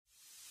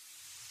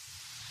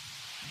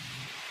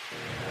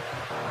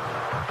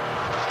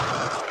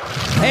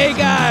Hey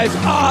guys,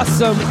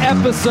 awesome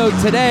episode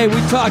today.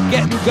 We talk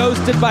getting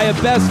ghosted by a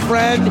best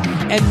friend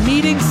and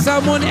meeting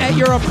someone at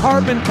your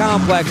apartment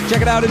complex.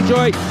 Check it out,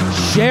 enjoy,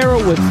 share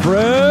it with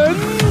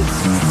friends.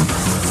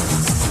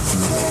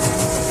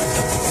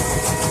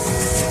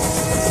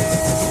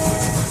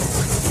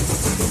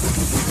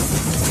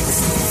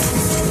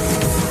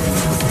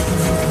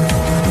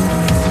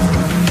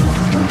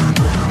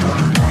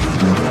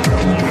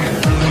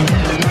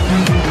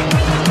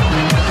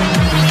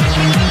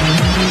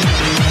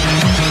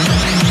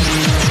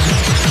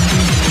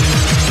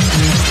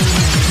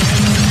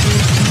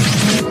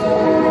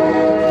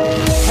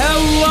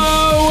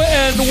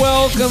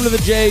 Welcome to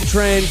the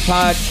J-Train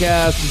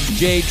podcast. This is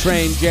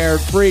J-Train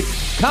Jared Freed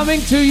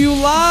coming to you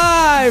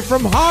live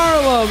from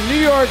Harlem, New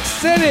York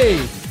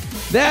City.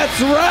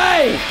 That's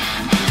right.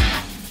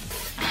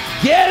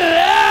 Get it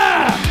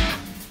up.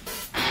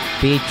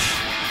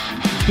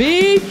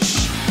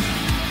 Beach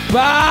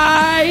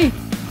by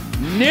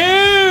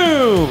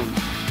noon.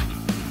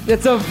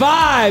 It's a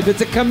vibe.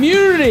 It's a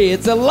community.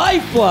 It's a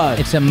lifeblood.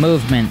 It's a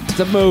movement. It's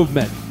a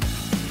movement.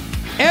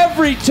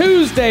 Every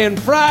Tuesday and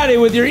Friday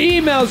with your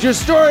emails, your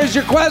stories,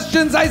 your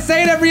questions. I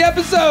say it every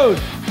episode.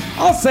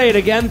 I'll say it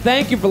again.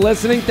 Thank you for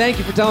listening. Thank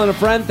you for telling a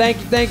friend.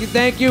 Thank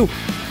you.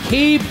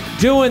 Keep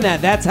doing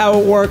that. That's how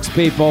it works,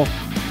 people.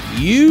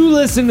 You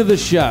listen to the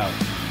show.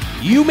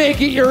 You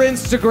make it your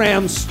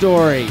Instagram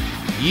story.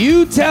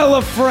 You tell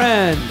a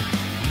friend.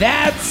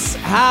 That's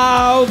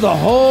how the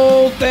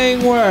whole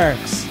thing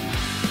works.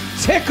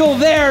 Tickle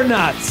their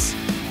nuts.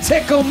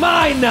 Tickle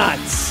my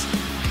nuts.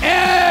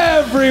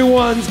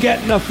 Everyone's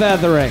getting a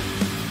feathering.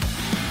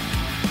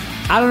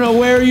 I don't know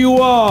where you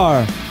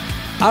are.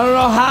 I don't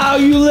know how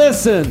you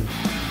listen.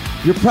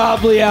 You're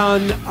probably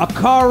on a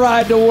car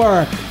ride to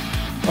work,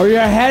 or you're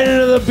headed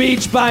to the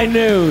beach by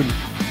noon,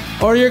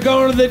 or you're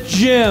going to the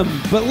gym.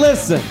 But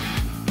listen,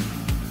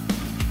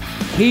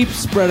 keep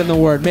spreading the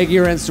word. Make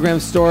your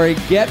Instagram story.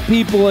 Get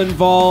people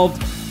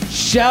involved.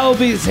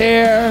 Shelby's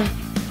here.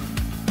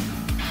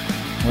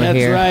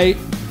 That's right.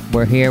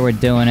 We're here. We're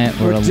doing it.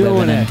 We're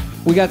doing it.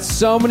 We got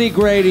so many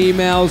great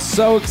emails.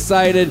 So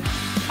excited.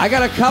 I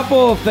got a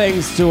couple of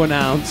things to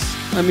announce.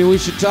 I mean, we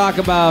should talk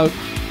about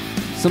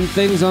some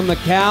things on the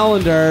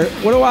calendar.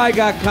 What do I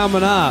got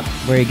coming up?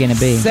 Where are you going to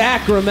be?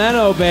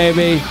 Sacramento,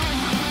 baby.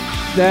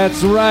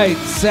 That's right.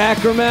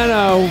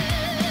 Sacramento.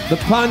 The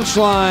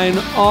Punchline,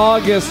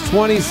 August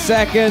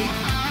 22nd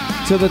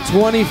to the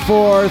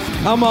 24th.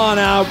 Come on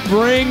out.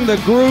 Bring the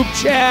group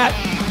chat.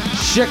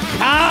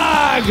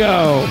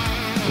 Chicago.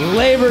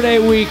 Labor Day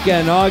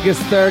weekend,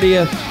 August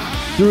 30th.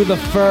 Through the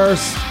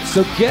 1st,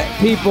 so get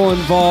people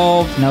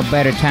involved. No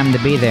better time to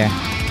be there.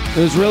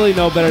 There's really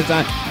no better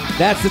time.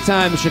 That's the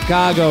time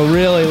Chicago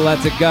really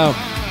lets it go.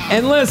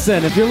 And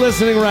listen, if you're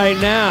listening right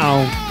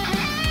now,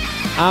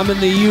 I'm in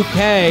the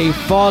UK,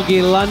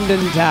 foggy London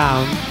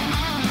town.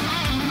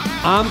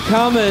 I'm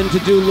coming to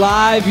do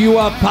live You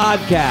Up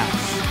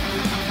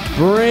podcasts.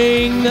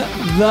 Bring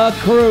the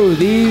crew.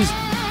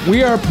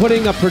 We are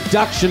putting a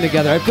production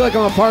together. I feel like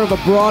I'm a part of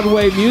a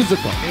Broadway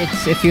musical.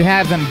 If you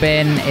haven't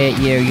been,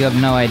 you have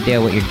no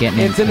idea what you're getting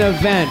into. It's an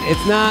event.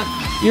 It's not,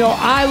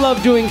 I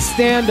love doing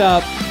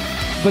stand-up,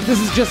 but this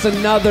is just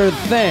another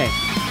thing.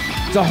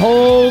 It's a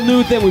whole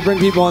new thing. We bring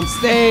people on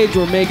stage.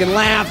 We're making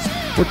laughs.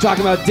 We're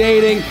talking about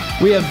dating.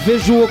 We have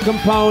visual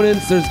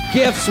components. There's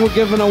gifts we're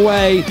giving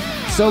away.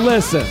 So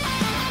listen,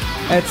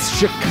 it's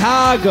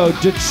Chicago,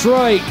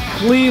 Detroit,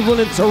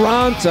 Cleveland, and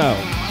Toronto.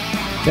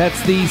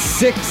 That's the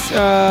 6th,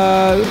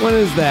 when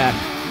is that?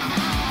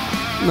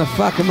 When the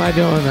fuck am I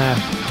doing that?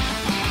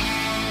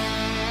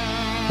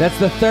 That's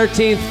the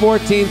 13th,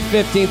 14th,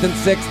 15th, and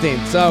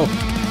 16th. So,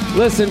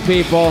 listen,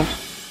 people,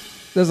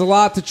 there's a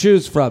lot to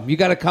choose from. You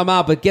got to come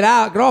out, but get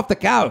off the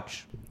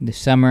couch. The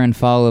summer and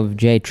fall of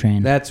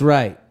J-Train. That's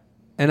right.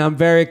 And I'm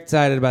very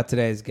excited about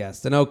today's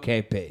guest, an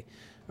OKP,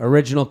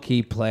 original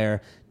key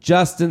player.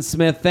 Justin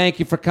Smith, thank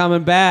you for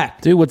coming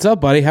back. Dude, what's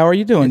up, buddy? How are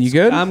you doing? You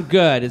good? I'm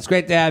good. It's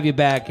great to have you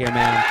back here,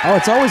 man. Oh,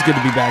 it's always good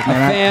to be back,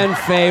 man. A fan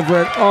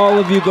favorite. All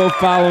of you go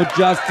follow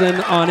Justin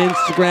on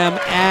Instagram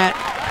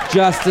at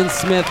Justin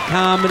Smith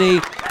Comedy.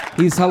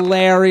 He's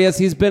hilarious.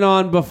 He's been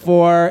on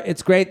before.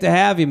 It's great to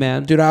have you,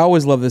 man. Dude, I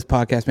always love this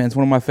podcast, man. It's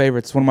one of my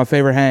favorites. It's one of my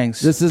favorite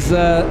hangs. This is,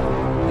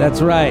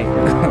 that's right.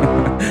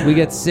 We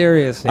get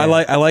serious here. I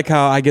like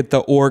how I get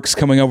the orcs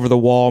coming over the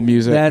wall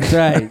music. That's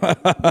right.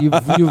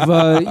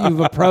 You've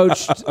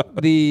approached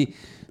the...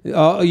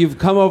 you've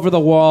come over the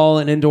wall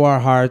and into our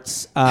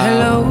hearts.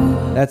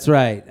 Hello. That's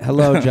right.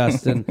 Hello,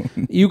 Justin.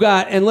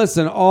 And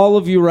listen, all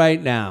of you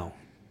right now,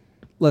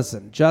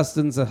 listen,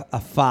 Justin's a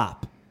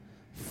fop,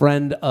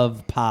 friend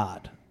of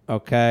pod,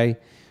 okay?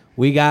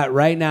 We got to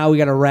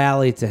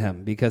rally to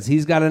him because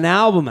he's got an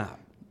album out.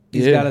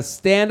 He's got a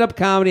stand-up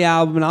comedy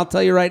album, and I'll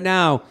tell you right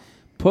now,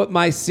 put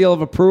my seal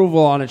of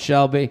approval on it,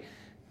 Shelby.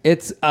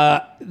 This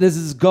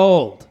is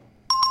gold.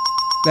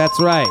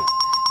 That's right.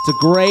 It's a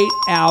great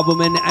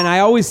album, and I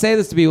always say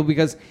this to people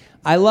because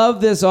I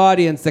love this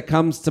audience that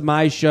comes to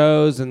my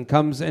shows and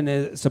comes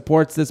and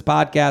supports this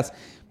podcast.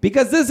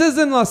 because this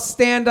isn't a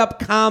stand-up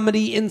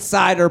comedy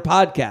insider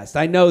podcast.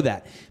 I know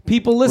that.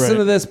 People listen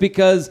to this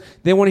because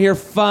they want to hear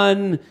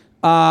fun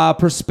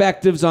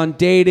perspectives on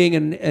dating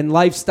and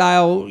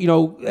lifestyle,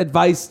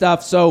 advice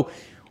stuff. So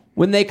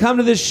when they come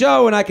to this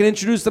show and I can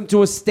introduce them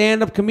to a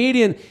stand-up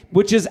comedian,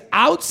 which is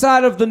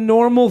outside of the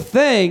normal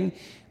thing,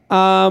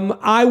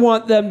 I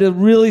want them to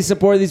really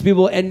support these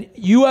people. And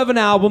you have an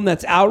album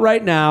that's out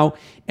right now,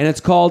 and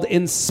it's called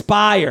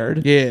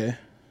Inspired. Yeah.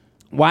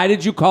 Why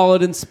did you call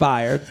it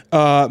Inspired?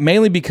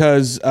 Mainly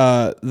because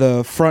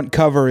the front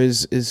cover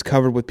is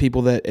covered with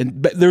people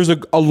but there's a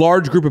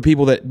large group of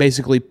people that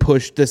basically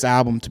pushed this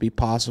album to be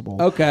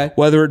possible. Okay.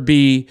 Whether it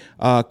be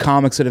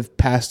comics that have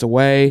passed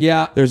away.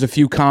 Yeah. There's a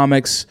few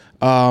comics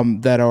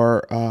that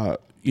are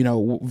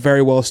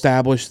very well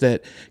established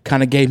that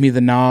kind of gave me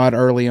the nod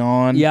early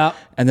on. Yeah.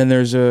 And then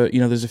there's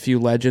a few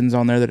legends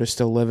on there that are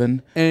still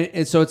living.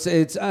 And so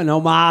it's an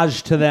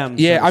homage to them.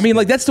 Yeah, so I mean,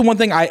 like that's the one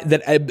thing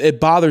it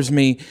bothers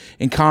me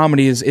in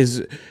comedy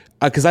is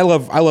because I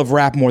love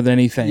rap more than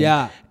anything.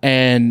 Yeah.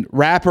 And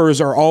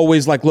rappers are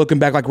always like looking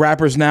back, like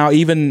rappers now,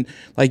 even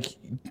like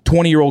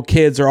 20-year-old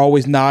kids are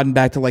always nodding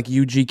back to like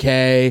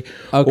UGK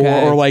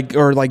or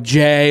like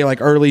Jay,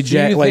 like early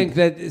Jay. So you like, think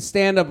that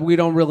stand up we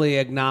don't really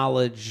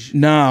acknowledge?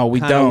 No, we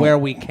don't. Where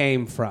we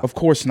came from. Of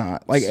course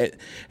not.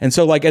 And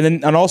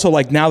also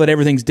like now that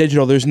everything's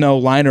digital, there's no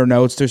liner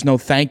notes, there's no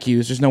thank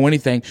yous, there's no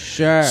anything.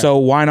 Sure. So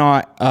why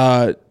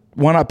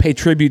not pay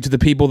tribute to the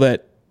people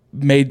that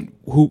made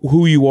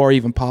who you are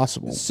even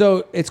possible?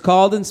 So it's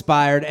called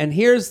Inspired, and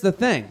here's the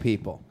thing,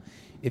 people.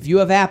 If you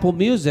have Apple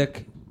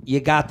Music, you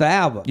got the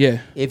album.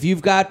 Yeah. If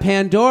you've got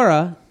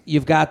Pandora,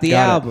 you've got the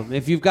album.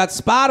 If you've got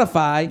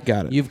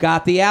Spotify, you've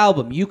got the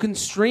album. You can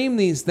stream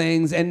these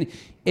things, and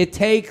it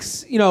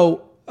takes,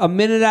 a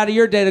minute out of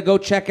your day to go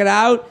check it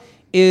out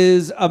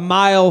is a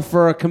mile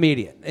for a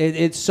comedian.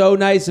 It's so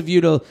nice of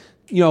you to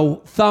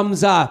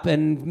thumbs up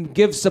and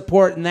give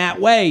support in that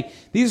way.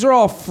 These are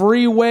all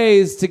free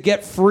ways to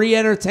get free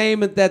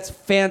entertainment that's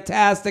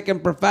fantastic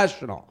and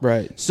professional.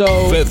 Right. So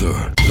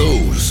feather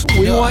those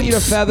we nuts. want you to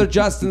feather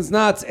Justin's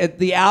nuts.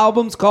 The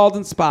album's called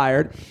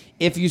Inspired.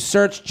 If you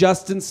search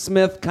Justin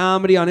Smith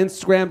Comedy on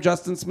Instagram,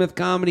 Justin Smith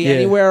Comedy,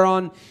 anywhere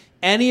on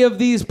any of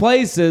these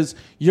places,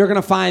 you're going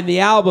to find the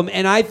album.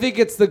 And I think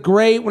it's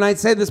when I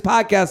say this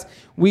podcast,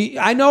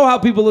 I know how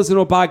people listen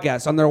to a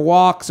podcast on their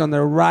walks, on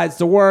their rides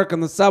to work,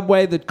 on the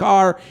subway, the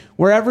car,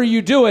 wherever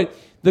you do it.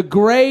 The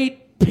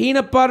great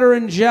peanut butter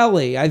and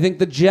jelly. I think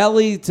the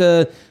jelly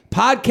to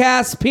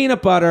podcast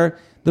peanut butter,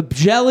 the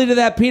jelly to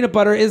that peanut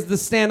butter is the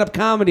stand-up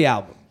comedy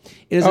album.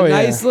 It is a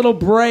nice little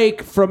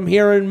break from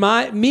hearing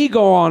me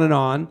go on and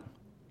on.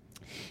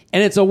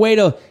 And it's a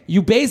way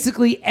you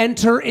basically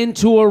enter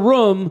into a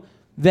room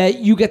that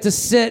you get to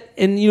sit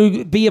and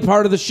you be a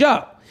part of the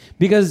show.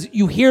 Because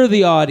you hear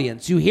the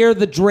audience, you hear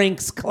the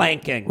drinks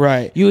clanking,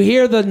 right? You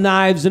hear the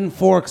knives and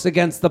forks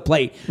against the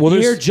plate. You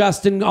hear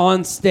Justin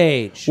on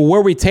stage. Well,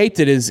 where we taped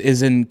it is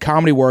in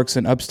Comedy Works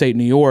in upstate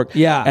New York.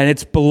 Yeah, and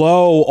it's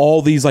below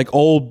all these like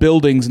old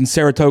buildings in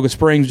Saratoga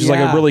Springs, which is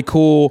like a really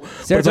cool.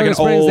 Saratoga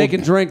Springs, they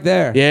can drink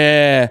there.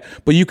 Yeah,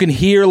 but you can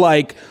hear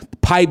like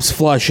pipes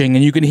flushing,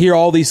 and you can hear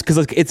all these because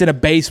it's in a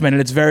basement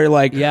and it's very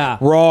like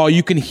raw.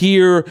 You can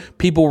hear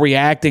people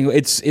reacting.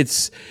 It's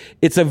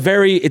a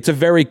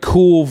very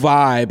cool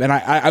vibe, and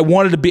I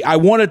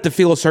wanted to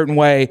feel a certain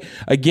way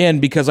again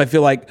because I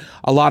feel like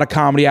a lot of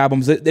comedy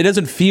albums it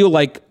doesn't feel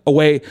like a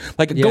way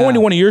like going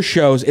to one of your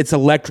shows. It's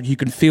electric. You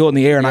can feel it in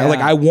the air, and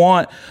I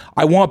want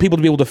people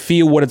to be able to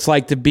feel what it's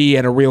like to be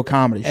at a real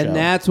comedy show. And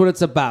that's what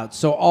it's about.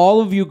 So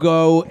all of you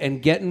go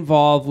and get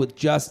involved with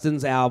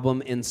Justin's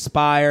album,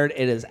 Inspired.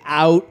 It is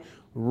out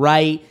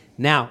right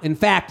now. In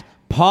fact,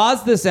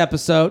 pause this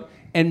episode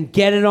and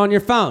get it on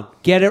your phone.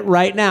 Get it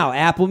right now.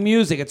 Apple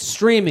Music, it's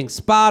streaming.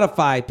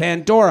 Spotify,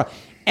 Pandora.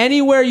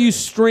 Anywhere you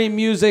stream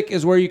music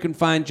is where you can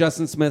find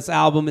Justin Smith's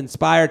album,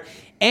 Inspired.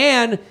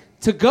 And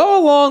to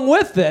go along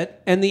with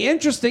it, and the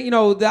interesting,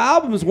 the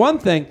album is one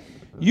thing.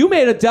 You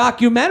made a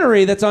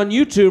documentary that's on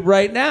YouTube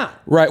right now.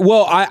 Right.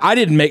 Well, I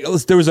didn't make.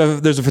 There's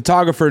a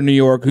photographer in New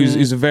York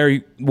who's a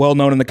very well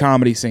known in the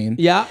comedy scene.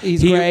 Yeah,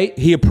 he's great.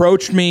 He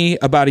approached me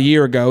about a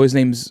year ago. His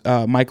name's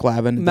Mike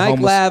Lavin.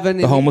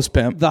 The homeless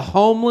pimp. The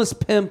homeless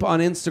pimp on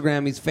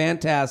Instagram. He's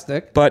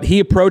fantastic. But he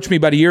approached me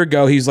about a year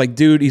ago. He's like,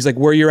 dude. He's like,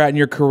 where you're at in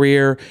your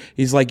career.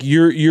 He's like,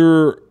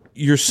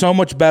 you're so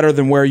much better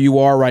than where you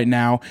are right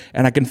now,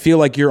 and I can feel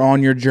like you're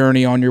on your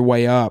journey, on your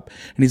way up.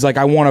 And he's like,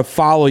 I want to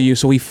follow you.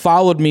 So he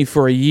followed me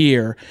for a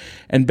year,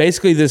 and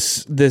basically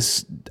this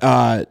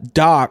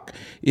doc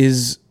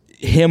is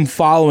him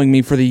following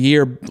me for the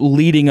year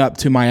leading up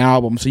to my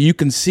album. So you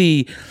can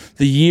see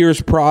the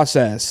year's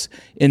process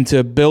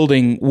into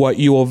building what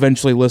you will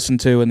eventually listen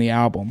to in the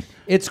album.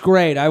 It's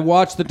great. I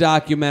watched the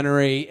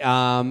documentary.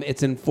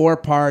 It's in 4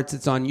 parts.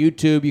 It's on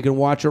YouTube. You can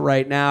watch it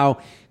right now.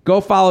 Go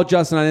follow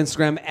Justin on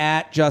Instagram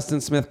at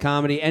Justin Smith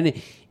Comedy. And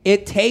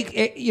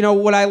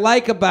what I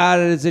like about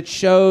it is it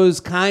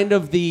shows kind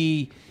of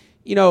the,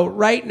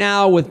 right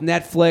now with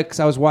Netflix,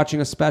 I was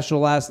watching a special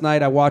last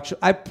night.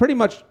 I pretty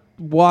much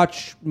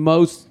watch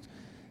most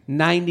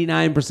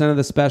 99% of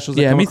the specials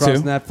that Yeah, come me across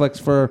too. Netflix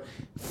for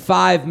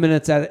 5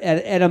 minutes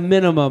at a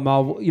minimum.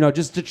 I'll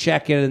just to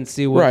check in and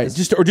see what. Right.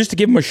 Just to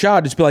give them a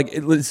shot. Just be like,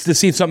 let's to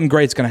see if something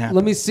great's going to happen.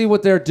 Let me see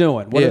what they're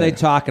doing. What are Yeah. they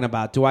talking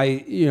about? Do I,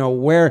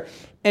 where?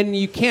 And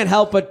you can't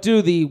help but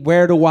do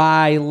where do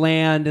I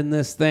land in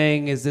this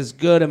thing? Is this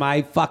good? Am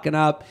I fucking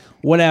up?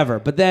 Whatever.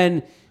 But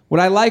then what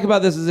I like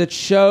about this is it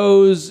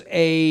shows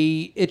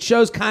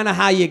kind of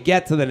how you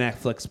get to the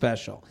Netflix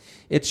special.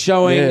 It's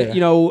showing,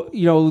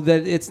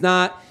 that it's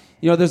not,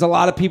 there's a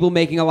lot of people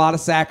making a lot of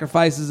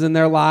sacrifices in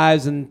their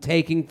lives and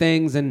taking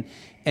things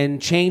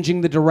and changing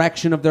the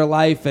direction of their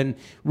life and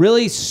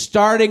really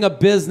starting a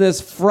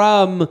business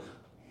from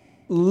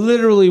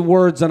literally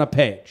words on a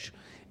page.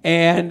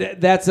 And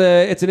it's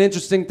an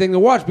interesting thing to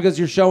watch because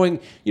you're showing,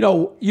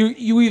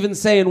 you even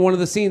say in one of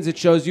the scenes, it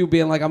shows you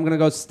being like, I'm going to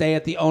go stay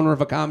at the owner of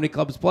a comedy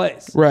club's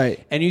place.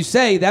 Right. And you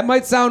say, that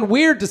might sound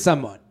weird to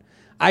someone.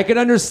 I can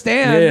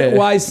understand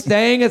why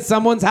staying at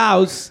someone's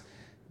house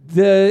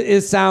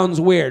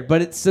sounds weird.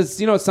 But it's just,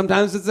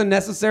 sometimes it's a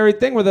necessary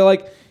thing where they're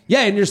like,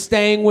 yeah, and you're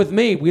staying with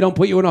me. We don't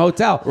put you in a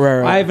hotel.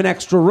 Right. I have an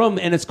extra room,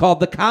 and it's called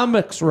the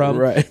comics room.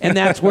 Right. And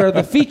that's where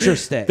the feature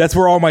stays. That's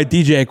where all my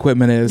DJ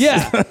equipment is.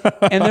 Yeah,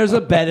 and there's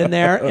a bed in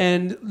there,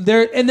 and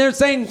they're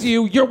saying to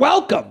you, "You're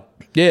welcome.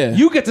 Yeah.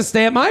 You get to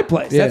stay at my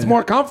place. Yeah. That's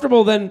more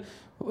comfortable than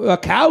a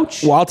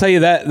couch." Well, I'll tell you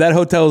that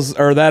hotel's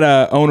or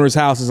that owner's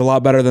house is a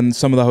lot better than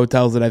some of the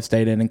hotels that I've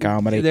stayed in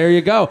comedy. There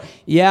you go.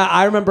 Yeah,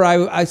 I remember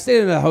I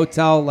stayed in a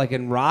hotel like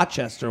in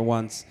Rochester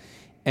once,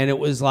 and it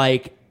was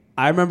like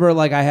I remember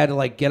like I had to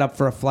like get up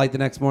for a flight the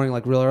next morning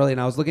like real early, and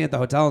I was looking at the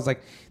hotel. I was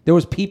like, there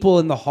was people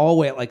in the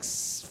hallway at like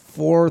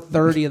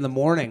 4:30 in the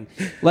morning.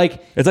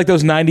 Like It's like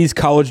those 90s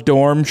college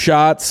dorm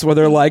shots where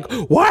they're like,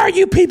 why are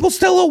you people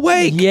still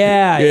awake?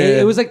 Yeah,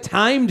 it was like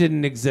time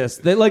didn't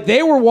exist.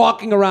 They were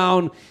walking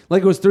around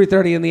like it was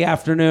 3:30 in the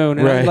afternoon,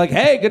 and I'm Right. like,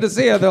 "Hey, good to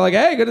see you." They're like,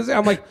 "Hey, good to see you."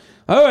 I'm like,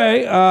 "All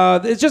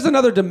right." It's just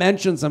another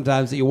dimension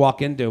sometimes that you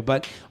walk into.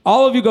 But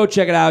all of you go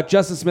check it out.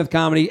 Justin Smith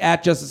Comedy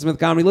at Justin Smith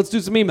Comedy. Let's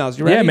do some emails.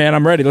 You ready? Yeah, man,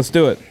 I'm ready. Let's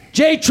do it.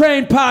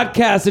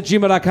 JTrainPodcast at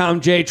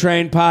gmail.com.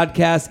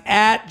 JTrainPodcast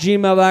at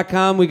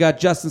gmail.com. We got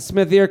Justin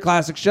Smith here,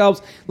 Classic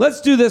Shelves. Let's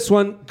do this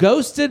one.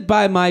 Ghosted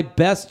by my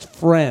best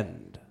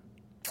friend.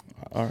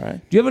 All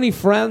right. Do you have any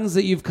friends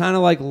that you've kind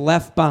of like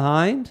left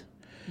behind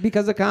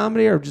because of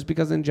comedy or just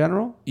because in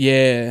general?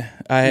 Yeah.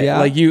 I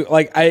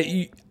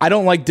Yeah? I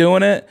don't like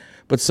doing it,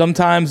 but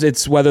sometimes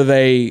it's whether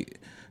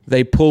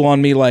they pull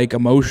on me like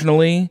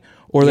emotionally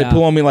or they Yeah.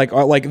 pull on me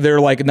like they're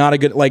like not a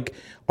good like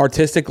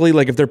artistically,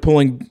 like if they're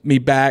pulling me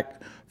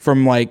back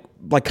from like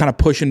kind of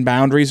pushing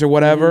boundaries or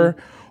whatever,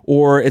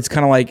 or it's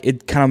kind of like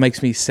it kind of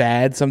makes me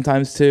sad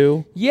sometimes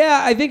too.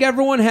 Yeah, I think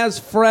everyone has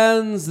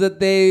friends that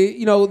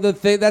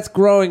that's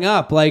growing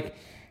up. Like,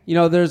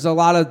 there's a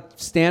lot of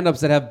stand-ups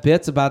that have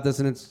bits about this,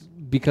 and it's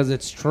because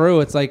it's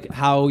true. It's like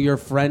how your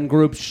friend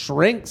group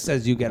shrinks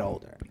as you get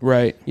older.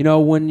 Right.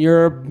 When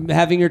you're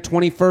having your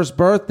 21st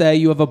birthday,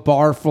 you have a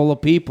bar full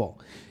of people.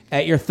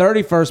 At your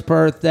 31st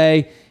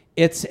birthday,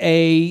 it's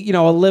a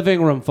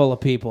living room full of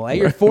people. At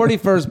your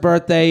 41st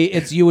birthday,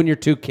 it's you and your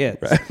two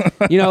kids.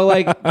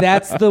 Like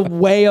that's the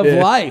way of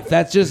life.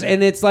 That's just,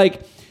 and it's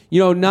like,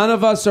 none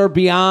of us are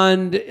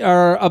beyond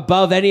or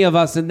above any of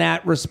us in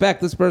that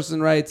respect. This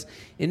person writes,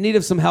 in need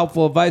of some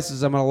helpful advice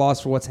as I'm at a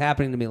loss for what's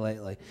happening to me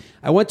lately.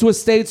 I went to a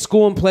state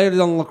school and played on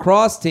the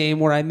lacrosse team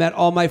where I met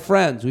all my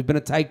friends. We've been a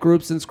tight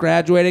group since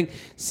graduating,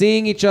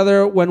 seeing each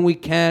other when we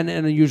can,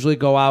 and usually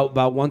go out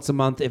about once a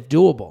month if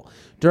doable.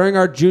 During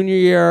our junior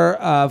year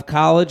of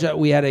college,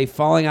 we had a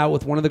falling out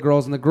with one of the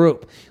girls in the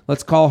group.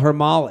 Let's call her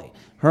Molly.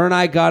 Her and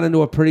I got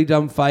into a pretty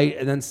dumb fight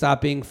and then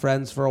stopped being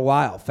friends for a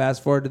while.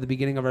 Fast forward to the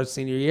beginning of our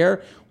senior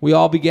year, we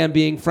all began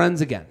being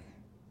friends again.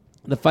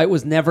 The fight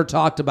was never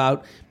talked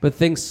about, but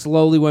things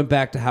slowly went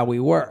back to how we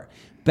were.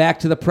 Back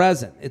to the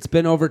present. It's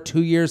been over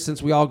 2 years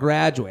since we all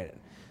graduated.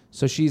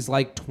 So she's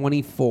like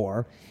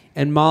 24.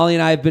 And Molly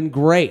and I have been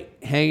great.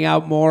 Hanging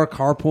out more,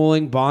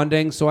 carpooling,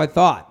 bonding, so I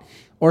thought.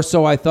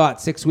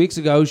 6 weeks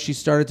ago, she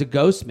started to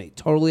ghost me,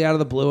 totally out of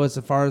the blue as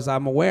far as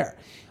I'm aware.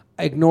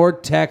 I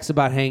ignored texts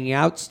about hanging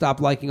out, stopped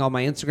liking all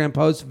my Instagram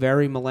posts.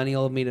 Very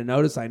millennial of me to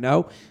notice, I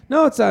know.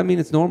 No, it's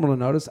normal to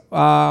notice.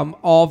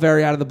 All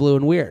very out of the blue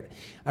and weird.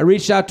 I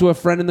reached out to a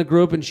friend in the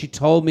group, and she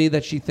told me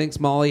that she thinks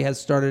Molly has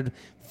started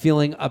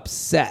feeling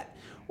upset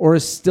or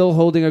is still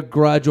holding a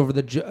grudge over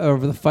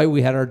the fight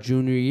we had our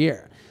junior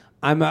year.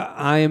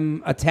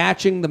 I'm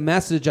attaching the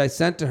message I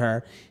sent to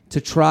her to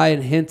try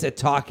and hint at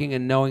talking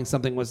and knowing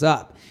something was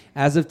up.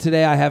 As of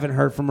today, I haven't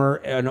heard from her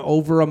in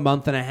over a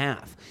month and a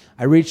half.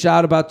 I reached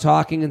out about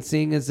talking and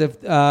seeing as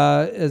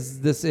her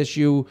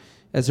issue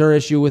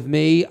with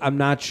me. I'm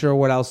not sure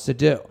what else to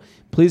do.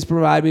 Please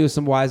provide me with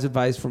some wise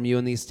advice from you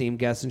and the esteemed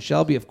guests and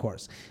Shelby, of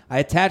course. I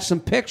attached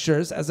some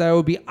pictures as I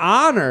would be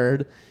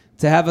honored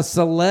to have a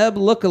celeb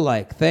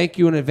lookalike. Thank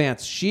you in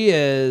advance. She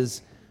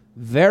is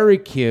very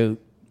cute.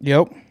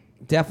 Yep.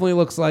 Definitely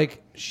looks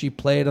like she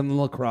played on the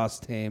lacrosse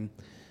team.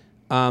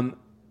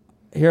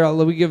 Here,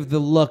 let me give the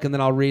look, and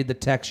then I'll read the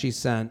text she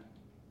sent.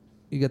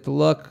 You get the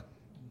look?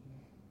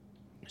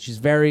 She's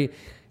very,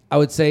 I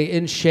would say,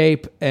 in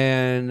shape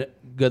and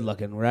good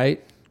looking,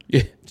 right?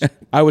 Yeah,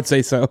 I would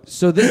say so.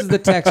 So this is the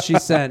text she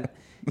sent.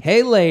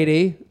 Hey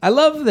lady, I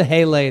love the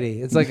hey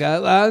lady. It's like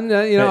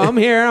I'm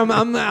here.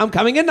 I'm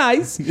coming in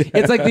nice.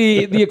 It's like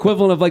the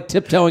equivalent of like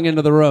tiptoeing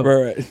into the room.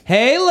 Right.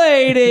 Hey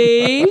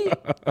lady.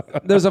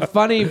 There's a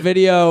funny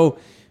video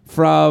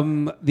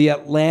from the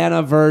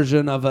Atlanta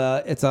version of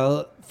it's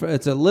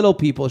a Little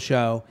People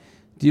show.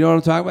 Do you know what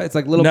I'm talking about? It's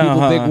like Little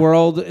People, Big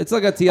World. It's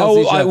like a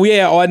TLC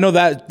show. I know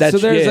that. So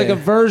there's like a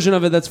version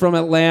of it that's from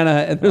Atlanta,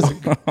 and there's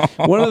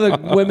one of the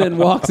women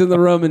walks in the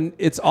room, and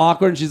it's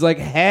awkward, and she's like,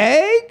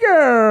 "Hey,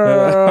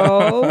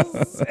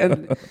 girls,"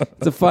 and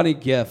it's a funny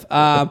gif.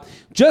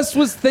 Just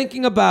was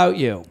thinking about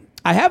you.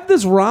 I have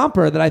this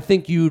romper that I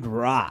think you'd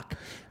rock.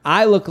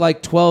 I look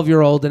like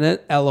 12-year-old in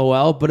it,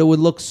 LOL, but it would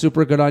look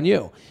super good on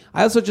you.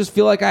 I also just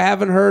feel like I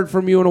haven't heard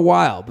from you in a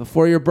while,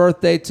 before your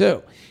birthday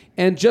too.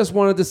 And just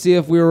wanted to see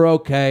if we were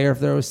okay or if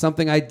there was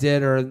something I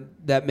did or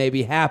that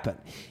maybe happened.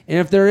 And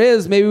if there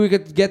is, maybe we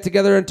could get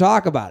together and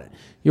talk about it.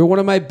 You're one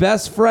of my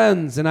best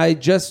friends, and I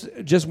just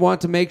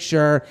want to make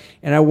sure,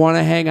 and I want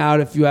to hang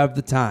out if you have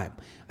the time.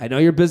 I know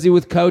you're busy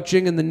with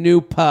coaching and the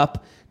new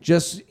pup.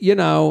 Just,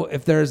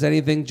 if there's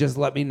anything, just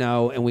let me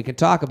know, and we can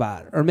talk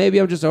about it. Or maybe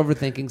I'm just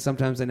overthinking.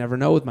 Sometimes I never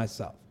know with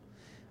myself.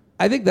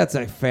 I think that's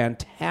a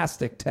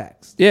fantastic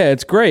text. Yeah,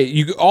 it's great.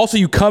 You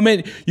come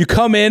in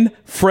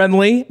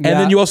friendly, and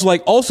then you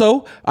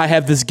also I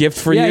have this gift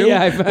for you. Yeah,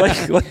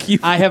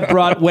 I have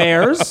brought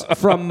wares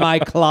from my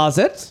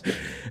closet.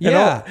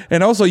 Yeah,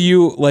 and also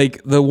you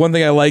the one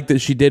thing I liked that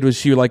she did was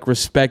she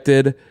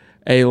respected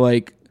a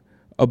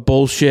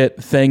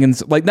bullshit thing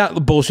and not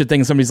the bullshit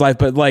thing in somebody's life,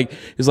 but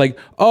it's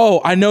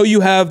oh, I know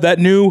you have that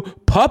new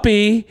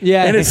puppy.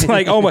 Yeah, and it's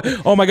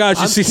oh my gosh,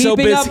 she's so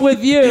busy. Up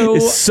with you.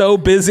 Is so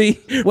busy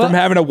from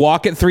having to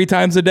walk it 3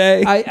 times a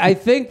day. I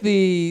think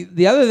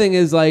the other thing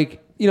is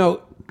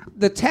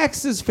the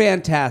text is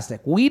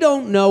fantastic. We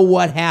don't know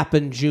what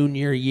happened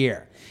junior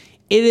year.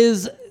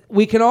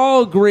 We can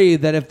all agree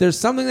that if there's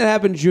something that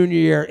happened junior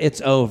year,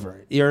 it's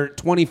over. You're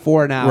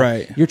 24 now.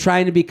 Right. You're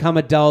trying to become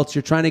adults.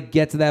 You're trying to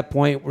get to that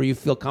point where you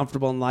feel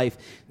comfortable in life.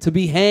 To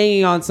be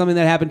hanging on something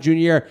that happened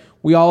junior year,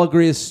 we all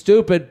agree is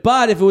stupid.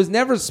 But if it was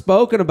never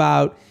spoken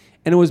about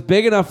and it was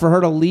big enough for her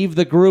to leave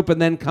the group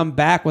and then come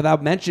back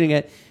without mentioning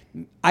it,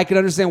 I can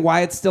understand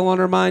why it's still on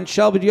her mind.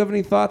 Shelby, do you have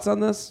any thoughts on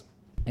this?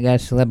 I got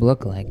a celeb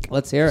lookalike.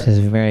 Let's hear it. This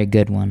is a very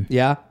good one.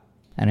 Yeah?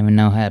 I don't even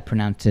know how to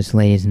pronounce this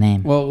lady's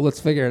name. Well, let's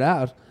figure it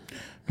out.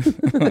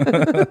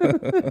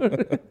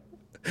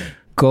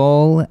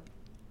 Gol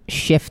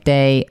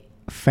Shifte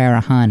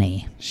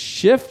Farahani.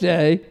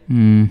 Shifte?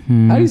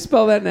 Mm-hmm. How do you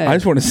spell that name? I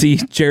just want to see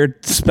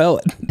Jared spell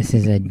it. This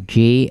is a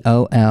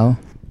GOL.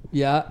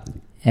 Yeah.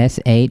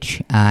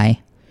 SHIFTEH.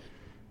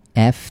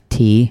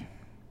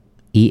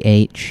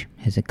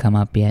 Has it come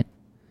up yet?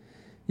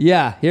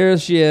 Yeah, here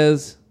she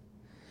is.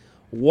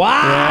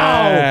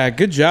 Wow! Yeah,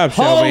 good job,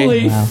 Shelby.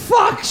 Holy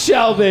fuck,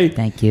 Shelby!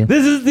 Thank you.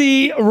 This is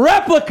the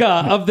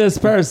replica of this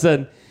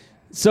person.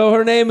 So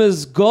her name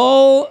is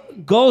Golshifte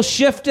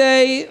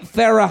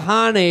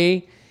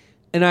Farahani,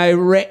 an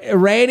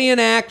Iranian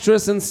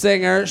actress and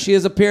singer. She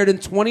has appeared in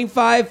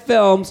 25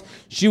 films.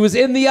 She was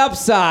in The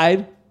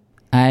Upside.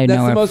 That's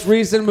the most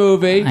recent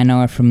movie. I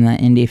know her from the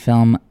indie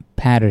film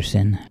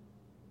Patterson.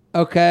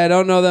 Okay, I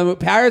don't know them.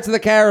 Pirates of the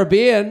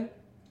Caribbean.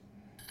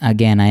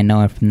 Again, I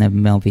know her from the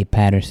movie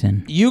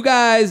Patterson. You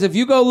guys, if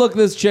you go look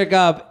this chick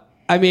up,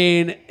 I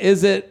mean,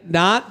 is it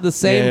not the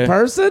same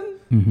person?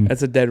 Mm-hmm.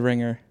 That's a dead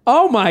ringer.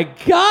 Oh my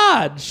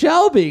God,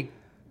 Shelby.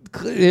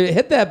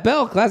 Hit that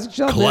bell. Classic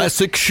Shelby.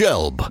 Classic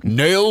Shelb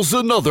nails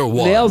another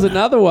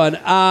one.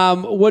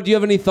 What, do you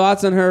have any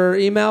thoughts on her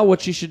email?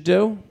 What she should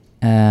do?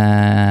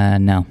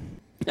 No.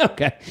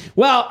 Okay.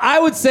 Well, I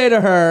would say to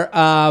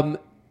her,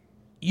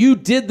 you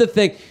did the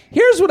thing.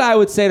 Here's what I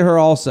would say to her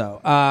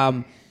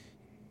also.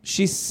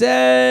 She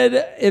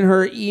said in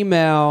her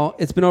email,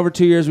 it's been over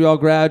 2 years, we all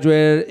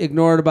graduated,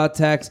 ignored about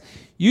text.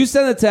 You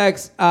sent the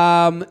text.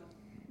 Now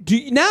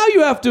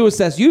you have to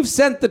assess. You've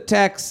sent the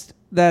text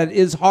that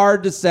is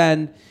hard to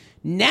send.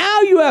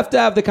 Now you have to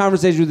have the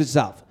conversation with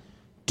yourself.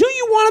 Do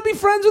you want to be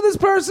friends with this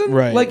person?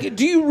 Right.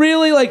 Do you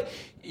really,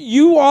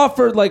 you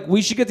offered,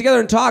 we should get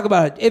together and talk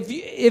about it.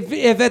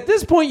 If at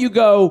this point you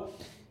go,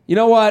 you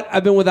know what,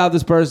 I've been without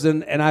this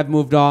person and I've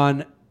moved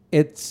on.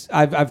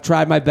 I've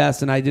tried my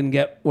best and I didn't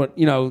get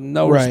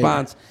no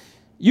response.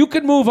 You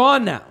could move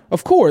on now.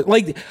 Of course.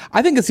 I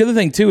think that's the other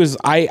thing too is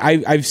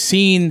I've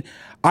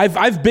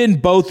been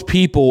both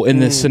people in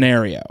this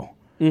scenario.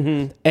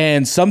 Mm-hmm.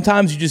 And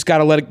sometimes you just got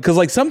to let it,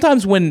 because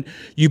sometimes when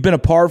you've been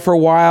apart for a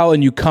while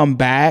and you come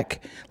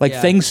back,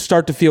 things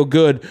start to feel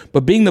good.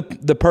 But being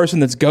the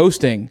person that's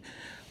ghosting,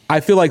 I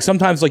feel like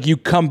sometimes you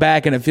come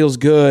back and it feels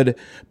good,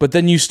 but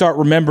then you start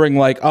remembering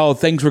oh,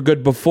 things were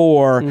good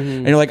before. Mm-hmm.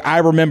 And you're I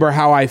remember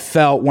how I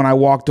felt when I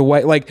walked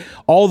away.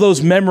 All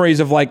those memories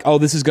of oh,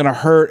 this is going to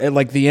hurt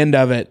at the end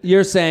of it.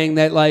 You're saying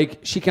that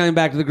she came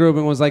back to the group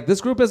and was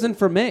this group isn't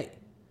for me.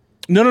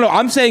 No.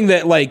 I'm saying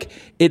that like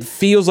it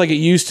feels like it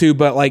used to,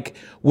 but like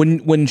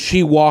when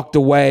she walked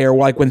away, or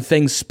like when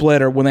things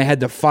split, or when they had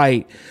to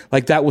fight,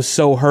 like that was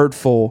so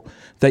hurtful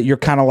that you're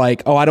kind of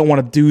like, oh, I don't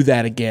want to do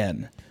that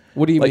again.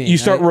 What do you like mean? You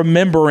start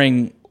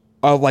remembering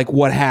of like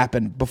what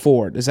happened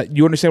before. Does that,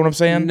 you understand what I'm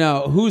saying?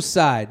 No, whose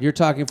side? You're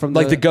talking from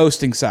Like the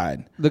ghosting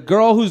side. The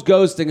girl who's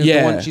ghosting is the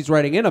Yeah. one she's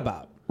writing in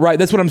about. Right,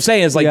 that's what I'm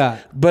saying. Is like, Yeah.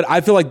 But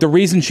I feel like the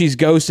reason she's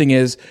ghosting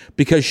is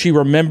because she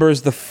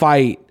remembers the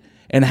fight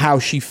and how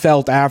she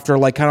felt after,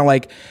 like kind of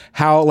like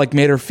how it like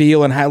made her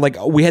feel, and how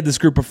like we had this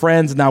group of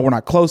friends and now we're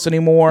not close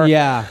anymore.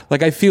 Yeah.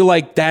 Like I feel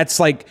like that's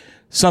like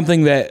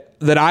something that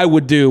I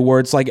would do, where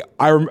it's like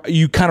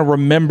you kind of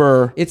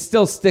remember. It's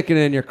still sticking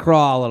in your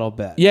craw a little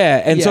bit.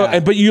 Yeah, and Yeah.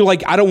 but you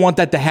like, I don't want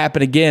that to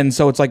happen again.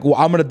 So it's like, well,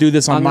 I'm gonna do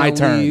this on I'm my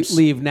gonna terms.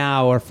 leave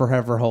now or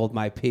forever hold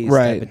my peace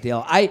Right. type of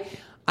deal.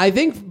 I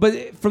think,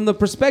 but from the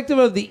perspective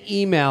of the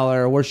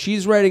emailer, where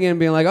she's writing in and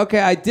being like, okay,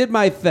 I did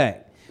my thing.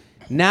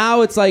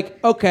 Now it's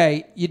like,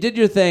 okay, you did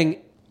your thing.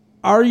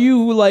 Are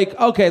you like,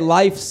 okay,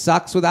 life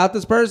sucks without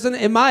this person?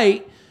 It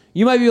might.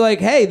 You might be like,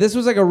 hey, this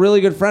was like a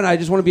really good friend. I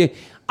just want to be.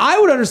 I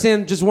would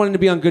understand just wanting to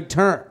be on good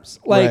terms.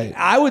 Like Right.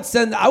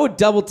 I would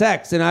double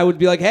text, and I would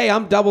be like, hey,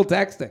 I'm double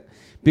texting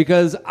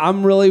because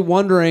I'm really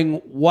wondering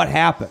what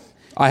happened.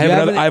 I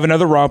have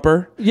another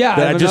romper. Yeah,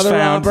 that I have I just another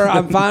found. romper.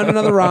 I'm finding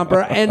another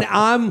romper, and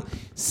I'm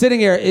sitting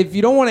here. If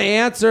you don't want to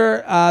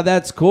answer,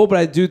 that's cool. But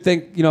I do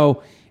think,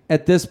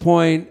 at this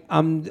point,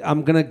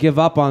 I'm gonna give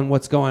up on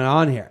what's going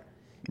on here.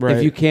 Right.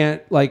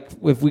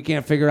 If we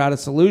can't figure out a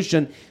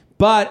solution.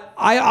 But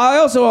I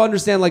also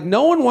understand, like,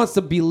 no one wants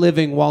to be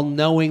living while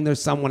knowing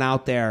there's someone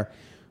out there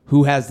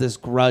who has this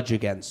grudge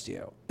against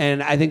you,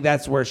 and I think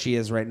that's where she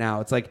is right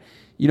now. It's like,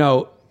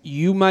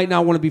 you might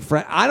not want to be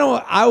friends.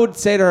 I would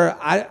say to her,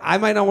 I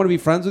might not want to be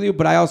friends with you,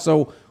 but I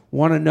also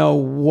want to know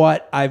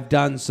what I've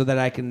done so that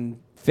I can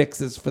fix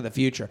this for the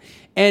future.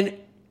 And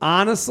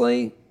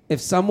honestly,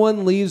 if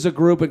someone leaves a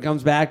group and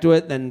comes back to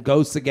it, then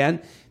ghosts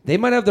again, they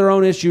might have their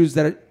own issues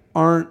that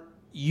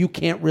you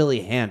can't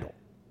really handle.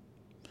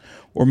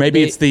 Or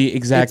maybe it's the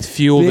exact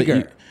fuel bigger.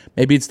 that you.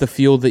 Maybe it's the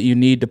fuel that you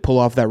need to pull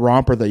off that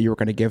romper that you were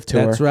going to give to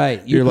her. That's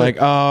right. You're like,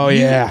 oh,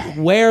 yeah.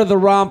 Wear the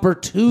romper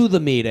to the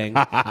meeting,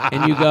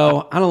 and you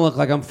go, I don't look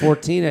like I'm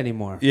 14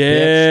 anymore.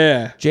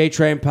 Yeah.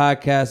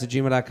 JTrainPodcast at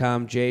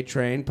gmail.com.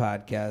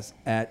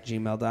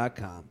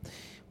 JTrainPodcast@gmail.com.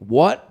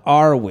 What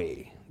are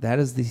we? That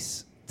is the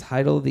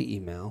title of the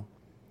email.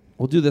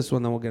 We'll do this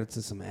one, then we'll get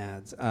into some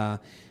ads.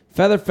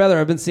 Feather,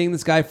 I've been seeing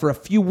this guy for a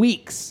few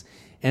weeks,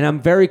 and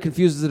I'm very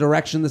confused as the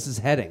direction this is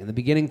heading. In the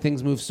beginning,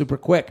 things moved super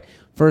quick.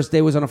 First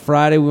day was on a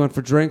Friday. We went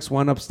for drinks,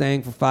 wound up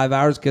staying for 5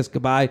 hours, kissed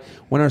goodbye,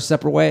 went our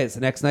separate ways. The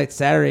next night,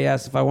 Saturday,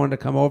 asked if I wanted to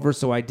come over,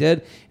 so I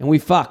did, and we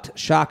fucked.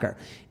 Shocker.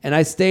 And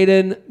I stayed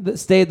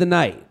the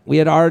night. We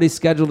had already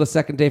scheduled a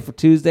second day for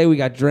Tuesday. We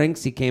got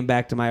drinks. He came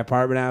back to my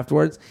apartment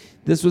afterwards.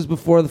 This was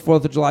before the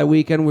 4th of July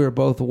weekend. We were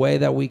both away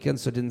that weekend,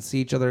 so didn't see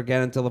each other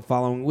again until the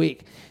following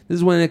week. This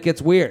is when it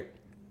gets weird.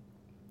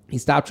 He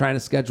stopped trying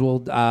to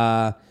schedule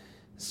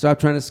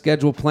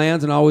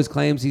plans and always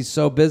claims he's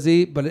so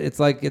busy, but it's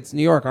like, it's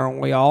New York, aren't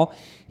we all?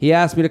 He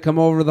asked me to come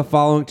over the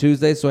following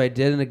Tuesday, so I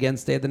did, and again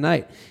stayed the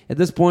night. At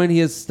this point, he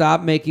has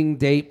stopped making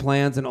date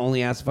plans and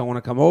only asked if I want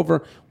to come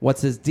over.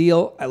 What's his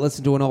deal? I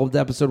listened to an old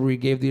episode where he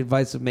gave the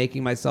advice of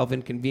making myself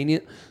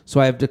inconvenient, so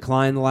I have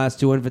declined the last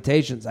 2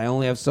 invitations. I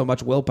only have so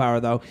much willpower,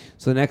 though,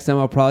 so the next time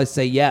I'll probably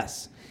say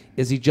yes.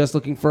 Is he just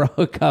looking for a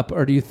hookup,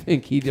 or do you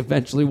think he'd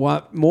eventually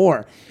want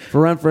more? For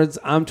reference,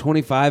 I'm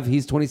 25,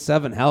 he's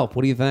 27. Help.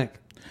 What do you think?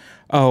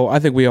 Oh, I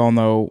think we all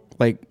know,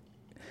 like,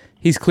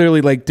 he's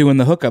clearly like doing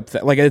the hookup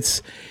thing. Like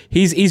he's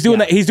doing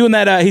that. He's doing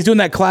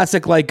that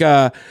classic like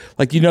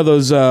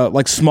those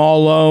like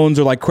small loans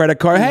or like credit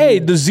card. Hey,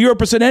 the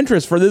 0%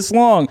 interest for this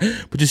long,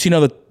 but just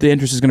that the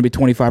interest is going to be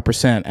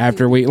 25%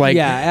 after we like.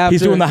 Yeah,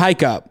 he's doing the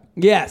hike up.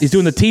 Yes, he's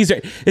doing the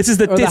teaser. This is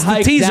the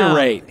teaser down.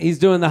 rate. He's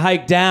doing the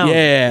hike down.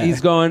 Yeah,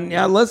 he's going.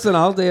 Yeah, listen,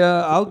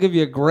 I'll give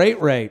you a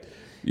great rate.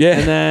 Yeah,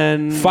 and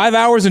then 5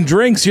 hours and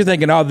drinks. You're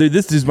thinking, oh, dude,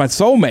 this is my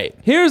soulmate.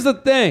 Here's the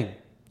thing.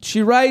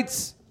 She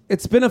writes,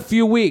 it's been a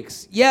few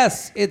weeks.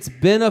 Yes, it's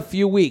been a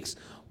few weeks.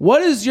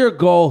 What is your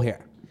goal here?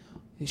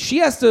 She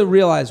has to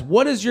realize,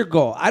 what is your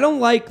goal? I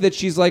don't like that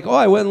she's like, oh,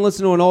 I went and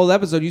listened to an old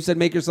episode. You said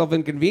make yourself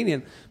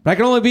inconvenient, but I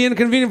can only be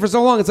inconvenient for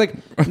so long. It's like,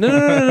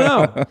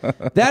 no.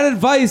 That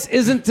advice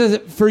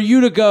isn't for you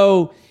to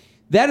go.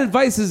 That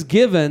advice is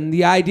given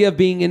the idea of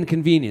being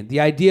inconvenient, the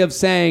idea of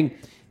saying,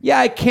 yeah,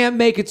 I can't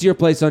make it to your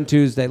place on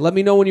Tuesday. Let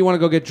me know when you want to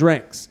go get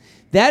drinks.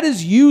 That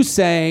is you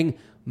saying,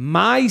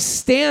 my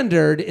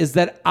standard is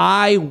that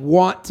I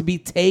want to be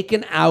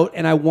taken out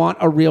and I want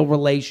a real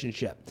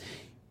relationship.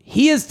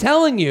 He is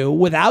telling you,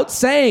 without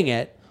saying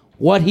it,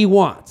 what he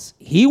wants.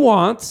 He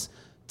wants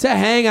to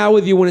hang out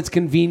with you when it's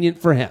convenient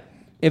for him.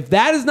 If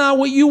that is not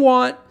what you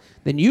want,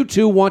 then you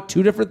two want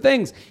two different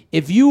things.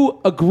 If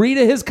you agree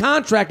to his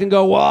contract and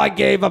go, well, I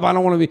gave up, I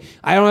don't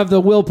have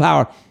the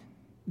willpower,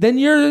 then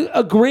you're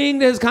agreeing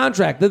to his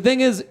contract. The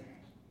thing is,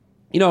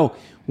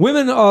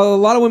 Women, a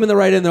lot of women that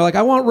write in, they're like,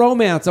 I want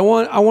romance. I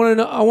want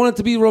it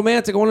to be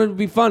romantic. I want it to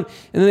be fun.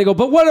 And then they go,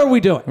 but what are we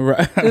doing?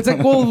 Right. And it's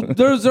like, well,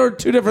 those are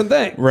two different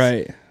things.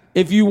 Right.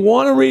 If you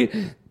want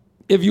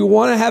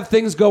to have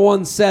things go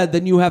unsaid,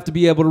 then you have to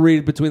be able to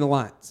read between the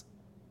lines.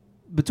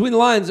 Between the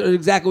lines are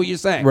exactly what you're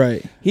saying.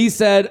 Right. He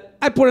said,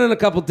 I put in a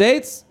couple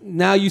dates.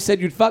 Now you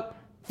said you'd fuck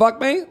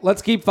me.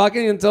 Let's keep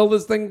fucking until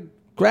this thing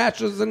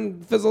crashes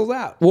and fizzles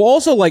out. Well,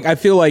 also, like, I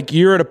feel like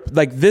you're at a,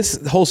 like,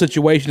 this whole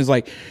situation is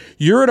like,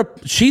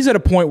 she's at a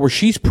point where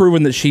she's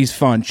proven that she's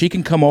fun. She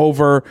can come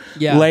over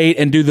late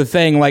and do the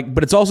thing, like,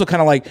 but it's also kind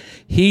of like,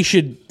 you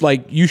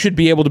should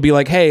be able to be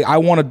like, hey, I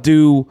want to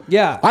do,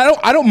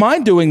 I don't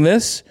mind doing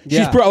this.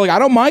 Yeah. She's like, I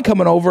don't mind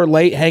coming over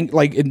late,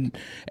 and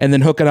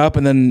then hooking up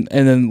and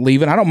then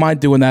leaving. I don't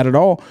mind doing that at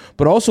all.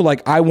 But also,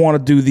 like, I want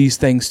to do these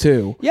things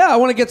too. Yeah, I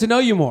want to get to know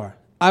you more.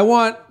 I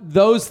want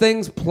those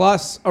things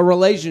plus a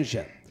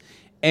relationship.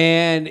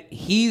 And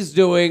he's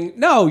doing,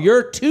 no, you're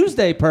a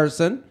Tuesday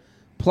person,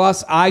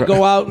 plus I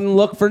go out and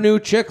look for new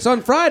chicks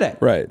on Friday.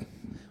 Right.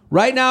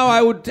 Right now,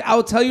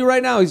 I'll tell you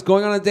right now, he's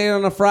going on a date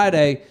on a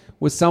Friday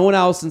with someone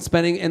else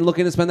and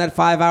looking to spend that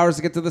 5 hours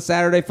to get to the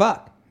Saturday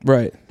fuck.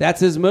 Right. That's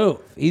his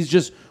move. He's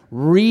just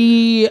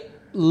reloading.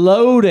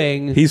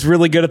 He's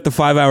really good at the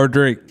 5-hour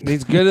drink.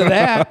 He's good at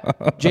that.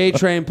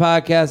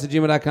 JTrainPodcast at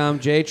gmail.com.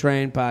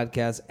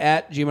 JTrainPodcast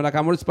at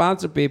gmail.com. We're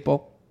sponsored,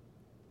 people.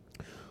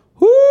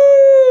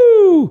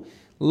 Woo!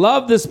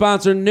 Love the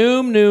sponsor.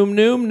 Noom.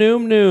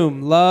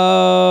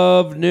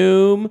 Love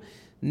Noom.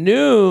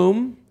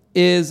 Noom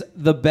is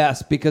the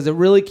best because it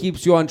really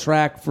keeps you on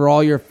track for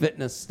all your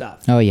fitness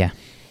stuff. Oh, yeah.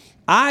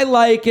 I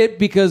like it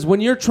because when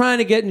you're trying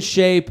to get in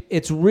shape,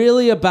 it's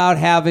really about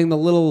having the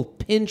little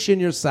pinch in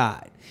your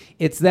side.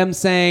 It's them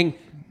saying,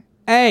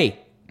 hey,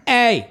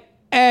 weigh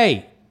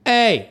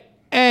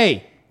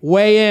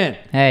in.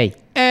 Hey,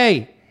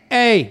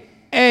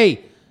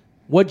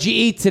 what'd you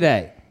eat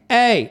today?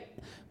 Hey,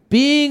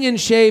 being in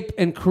shape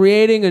and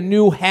creating a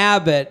new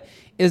habit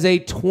is a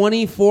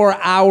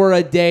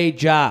 24-hour-a-day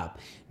job.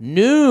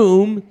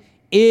 Noom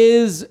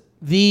is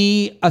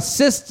the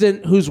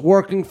assistant who's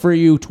working for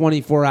you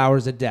 24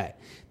 hours a day.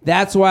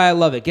 That's why I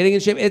love it. Getting in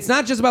shape. It's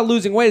not just about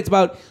losing weight. It's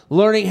about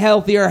learning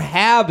healthier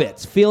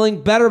habits,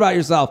 feeling better about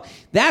yourself.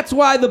 That's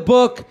why the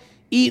book,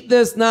 Eat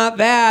This, Not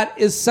That,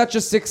 is such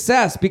a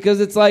success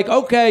because it's like,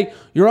 okay,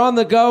 you're on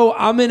the go.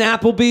 I'm in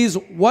Applebee's.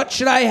 What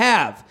should I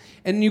have?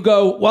 And you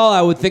go, well,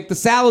 I would think the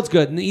salad's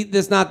good. And Eat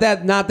This, Not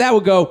That. Not That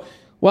would go,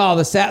 well,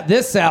 this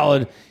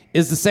salad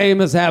is the same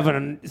as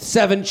having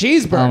 7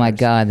 cheeseburgers. Oh, my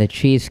God. The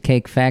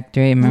Cheesecake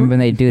Factory. Remember when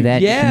they do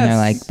that? Yes. And they're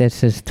like,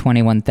 this is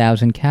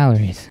 21,000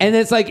 calories. And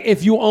it's like,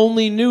 if you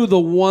only knew the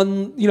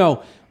one,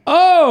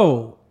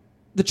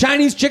 the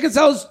Chinese chicken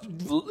sells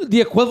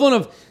the equivalent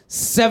of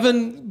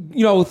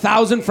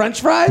 7,000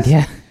 French fries.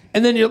 Yeah.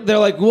 And then they're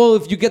like, well,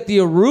 if you get the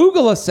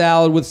arugula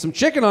salad with some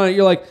chicken on it,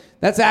 you're like,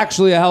 that's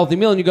actually a healthy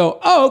meal. And you go,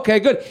 oh, okay,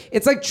 good.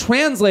 It's like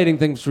translating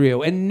things for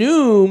you. And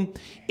Noom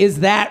is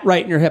that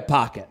right in your hip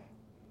pocket.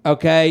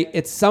 Okay?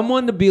 It's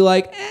someone to be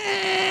like,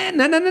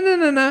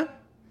 no.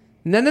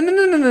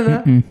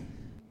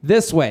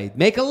 This way.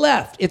 Make a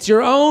left. It's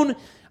your own.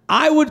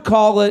 I would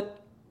call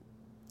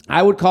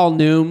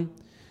Noom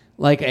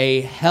like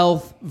a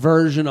health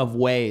version of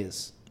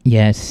Waze.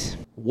 Yes.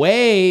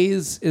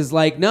 Waze is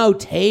like, no,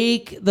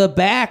 take the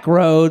back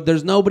road.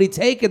 There's nobody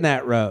taking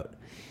that road.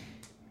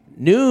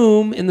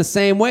 Noom, in the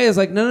same way, is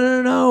like,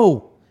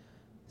 no.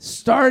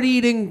 Start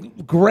eating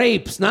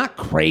grapes, not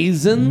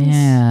craisins.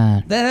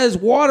 Yeah. That has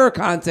water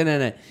content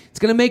in it. It's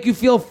going to make you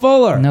feel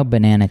fuller. No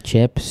banana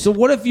chips. So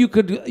what if you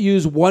could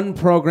use one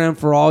program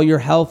for all your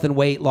health and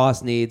weight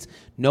loss needs?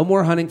 No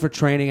more hunting for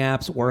training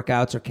apps,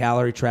 workouts, or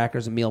calorie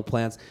trackers and meal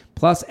plans.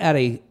 Plus, add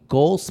a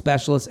goal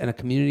specialist and a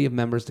community of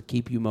members to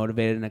keep you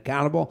motivated and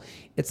accountable.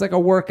 It's like a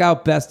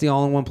workout bestie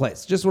all in one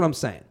place. Just what I'm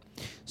saying.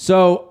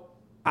 So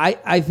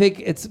I think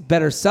it's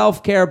better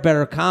self-care,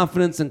 better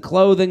confidence and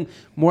clothing.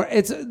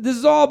 This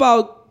is all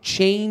about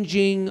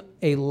changing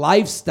a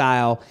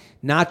lifestyle,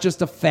 not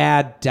just a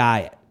fad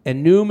diet.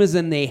 And Noom is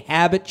in the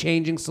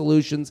habit-changing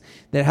solutions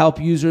that help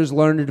users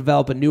learn to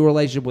develop a new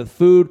relationship with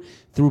food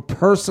through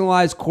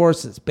personalized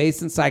courses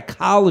based in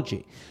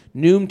psychology.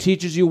 Noom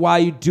teaches you why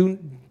you do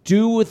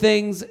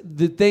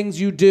the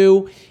things you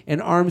do,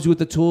 and arms you with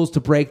the tools to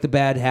break the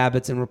bad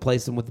habits and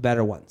replace them with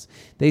better ones.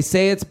 They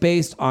say it's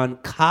based on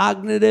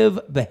cognitive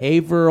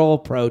behavioral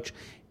approach,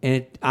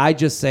 and I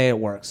just say it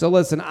works. So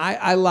listen,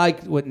 I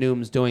like what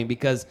Noom's doing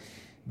because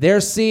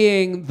they're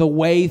seeing the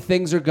way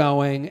things are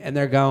going, and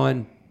they're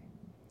going,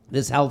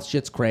 this health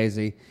shit's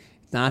crazy.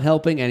 It's not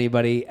helping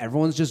anybody.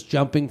 Everyone's just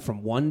jumping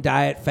from one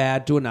diet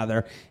fad to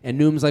another. And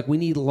Noom's like, we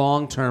need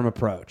long-term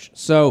approach.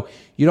 So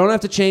you don't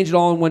have to change it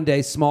all in one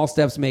day. Small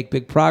steps make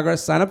big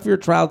progress. Sign up for your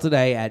trial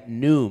today at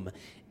Noom,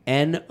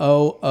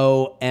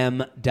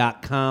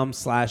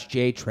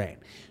 Noom.com/JTrain.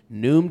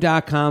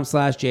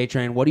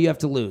 Noom.com/JTrain. What do you have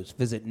to lose?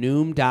 Visit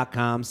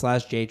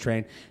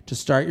Noom.com/JTrain to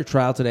start your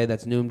trial today.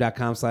 That's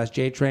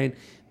Noom.com/JTrain.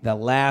 The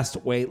last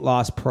weight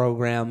loss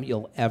program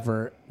you'll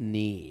ever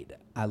need.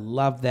 I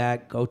love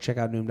that. Go check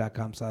out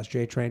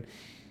noom.com/JTrain.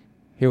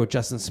 Here with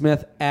Justin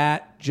Smith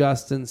at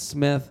Justin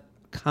Smith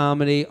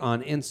Comedy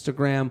on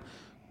Instagram.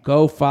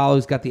 Go follow.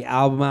 He's got the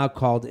album out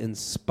called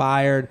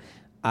Inspired.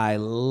 I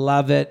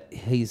love it.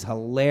 He's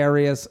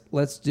hilarious.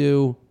 Let's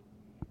do.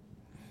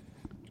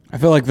 I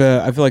feel like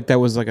that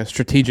was like a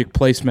strategic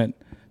placement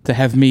to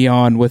have me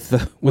on with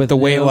the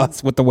weight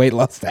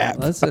loss app.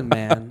 Listen,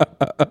 man.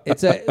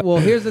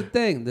 Here's the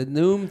thing. The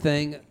Noom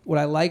thing, what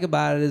I like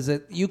about it is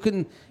that you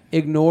can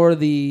ignore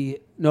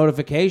the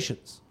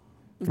notifications.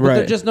 But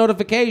they're just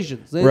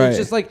notifications. Right. It's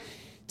just like,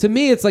 to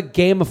me, it's like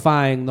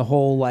gamifying the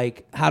whole,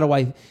 like, how do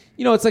I,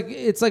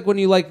 it's like when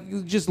you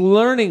like just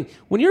learning,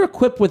 when you're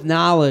equipped with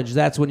knowledge,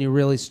 that's when you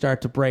really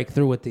start to break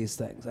through with these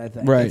things, I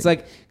think. Right. It's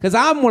like, because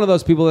I'm one of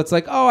those people that's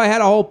like, oh, I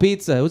had a whole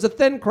pizza. It was a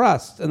thin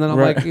crust. And then I'm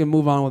like,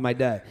 move on with my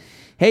day.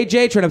 Hey,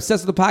 J-Train, I'm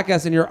obsessed with the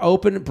podcast and your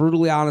open,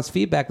 brutally honest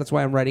feedback. That's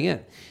why I'm writing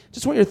in.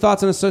 Just want your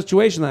thoughts on a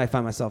situation that I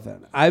find myself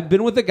in. I've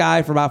been with a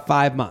guy for about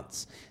 5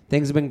 months.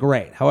 Things have been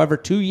great. However,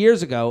 2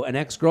 years ago, an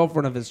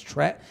ex-girlfriend of his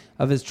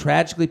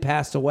tragically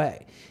passed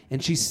away.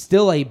 And she's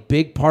still a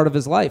big part of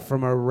his life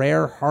from a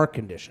rare heart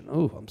condition.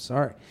 Oh, I'm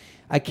sorry.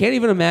 I can't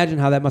even imagine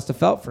how that must have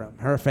felt for him,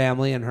 her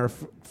family, and her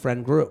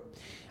friend group.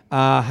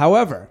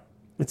 However,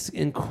 it's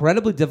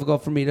incredibly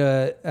difficult for me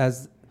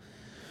as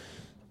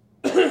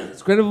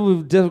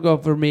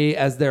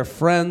their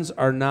friends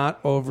are not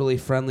overly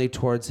friendly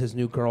towards his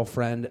new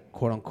girlfriend,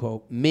 quote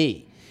unquote,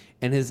 me.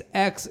 And his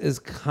ex is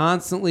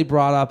constantly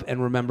brought up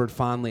and remembered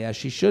fondly, as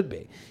she should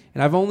be.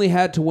 And I've only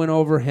had to win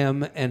over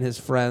him and his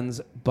friends,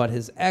 but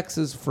his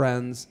ex's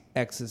friends,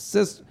 ex's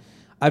sister.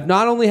 I've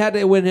not only had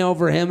to win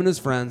over him and his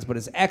friends, but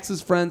his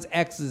ex's friends,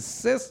 ex's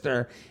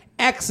sister,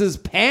 ex's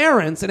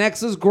parents, and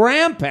ex's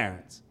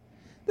grandparents.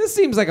 This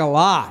seems like a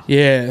lot.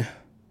 Yeah.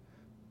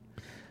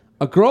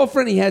 A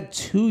girlfriend he had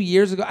 2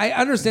 years ago. I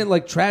understand,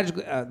 like,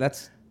 tragically,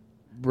 that's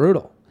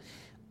brutal.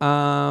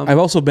 I've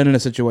also been in a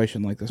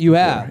situation like this You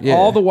before. have. Yeah.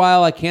 All the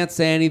while, I can't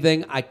say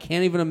anything. I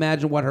can't even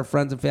imagine what her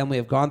friends and family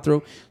have gone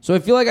through. So I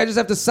feel like I just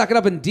have to suck it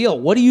up and deal.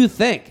 What do you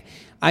think?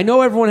 I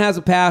know everyone has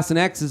a past and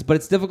exes, but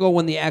it's difficult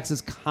when the ex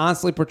is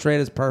constantly portrayed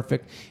as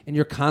perfect and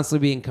you're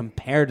constantly being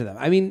compared to them.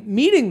 I mean,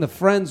 meeting the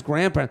friend's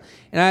grandparents,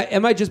 and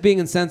am I just being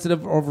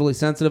insensitive or overly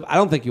sensitive? I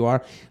don't think you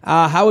are.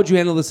 How would you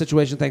handle this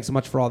situation? Thanks so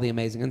much for all the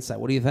amazing insight.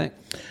 What do you think?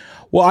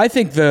 Well, I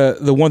think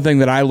the one thing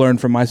that I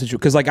learned from my situation,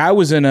 because like I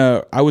was in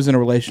a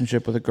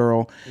relationship with a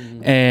girl,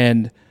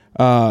 and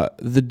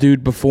the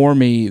dude before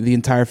me, the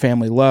entire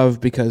family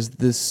loved, because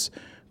this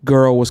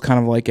girl was kind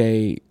of like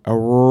a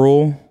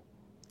rural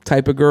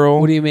type of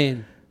girl. What do you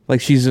mean? Like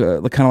she's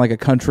kind of like a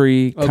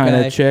country kind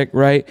of chick,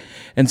 right?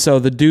 And so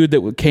the dude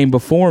that came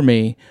before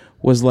me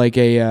was like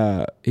he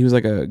was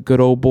like a good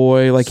old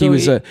boy. Like So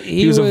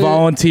he was a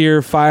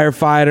volunteer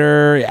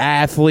firefighter,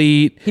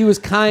 athlete. He was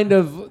kind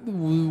of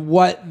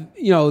what,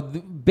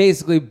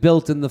 basically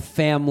built in the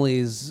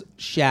family's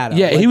shadow.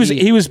 Yeah, Like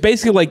he was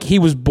basically like he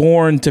was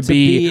born to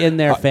be in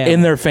their family.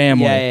 In their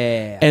family.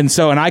 Yeah. And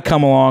so, and I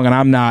come along and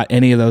I'm not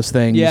any of those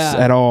things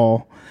at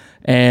all.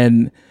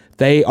 And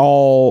they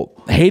all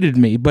hated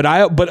me. But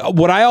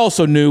what I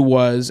also knew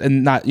was,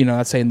 and not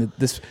saying that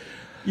this.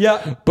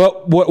 Yeah.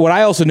 But what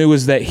I also knew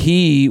was that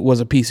he was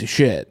a piece of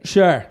shit.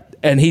 Sure.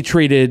 And he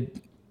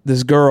treated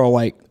this girl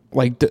like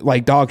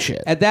dog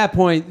shit. At that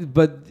point,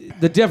 but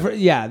the different,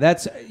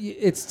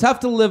 it's tough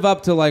to live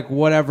up to like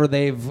whatever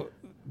they've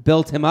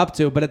built him up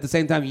to, but at the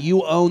same time,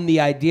 you own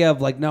the idea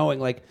of like knowing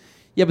like,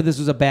 yeah, but this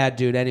was a bad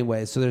dude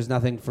anyway, so there's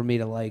nothing for me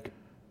to like,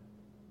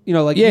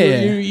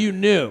 you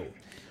knew.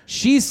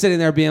 She's sitting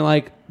there being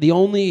like, the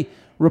only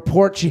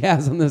report she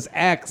has on this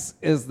ex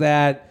is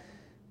that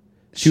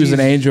she was an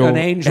angel. An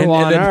angel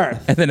on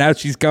earth. And then now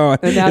she's gone.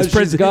 And now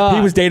she's gone.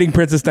 He was dating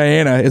Princess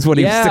Diana is what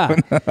he was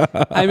doing.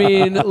 I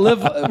mean,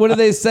 what do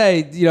they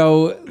say?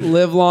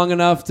 Live long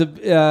enough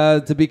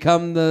to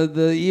become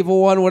the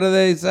evil one. What do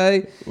they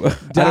say?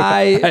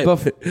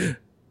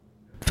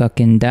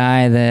 Fucking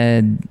die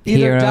the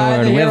hero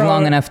or live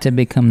long enough to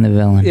become the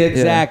villain.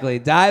 Exactly.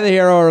 Yeah. Die the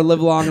hero or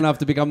live long enough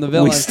to become the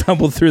villain. We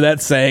stumbled through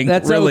that saying.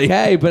 That's really.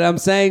 Okay, but I'm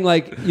saying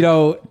like,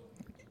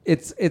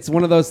 it's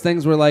one of those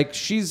things where like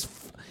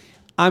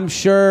I'm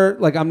sure,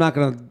 like, I'm not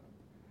going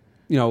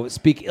to,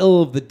 speak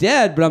ill of the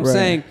dead, but I'm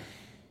saying,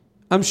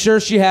 I'm sure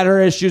she had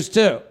her issues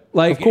too.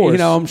 Like, of course.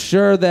 I'm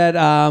sure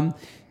that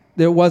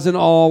there wasn't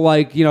all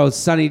like,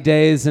 sunny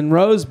days and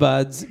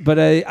rosebuds, but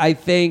I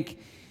think,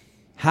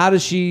 how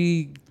does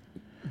she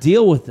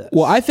deal with this?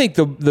 Well, I think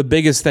the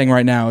biggest thing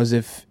right now is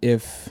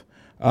if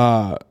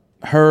her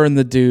and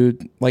the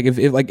dude, like,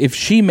 if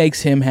she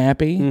makes him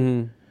happy.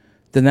 Mm-hmm.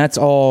 Then that's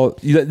all.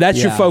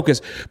 That's your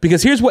focus.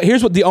 Because here's what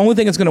the only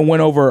thing that's going to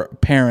win over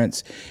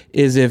parents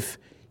is if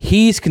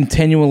he's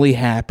continually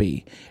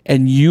happy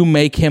and you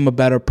make him a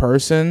better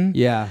person.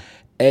 Yeah,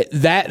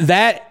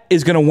 that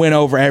is going to win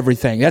over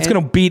everything. That's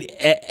going to beat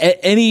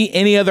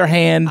any other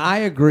hand. I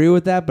agree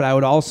with that, but I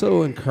would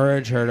also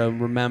encourage her to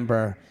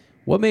remember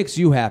what makes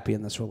you happy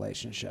in this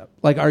relationship.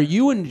 Like, are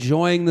you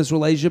enjoying this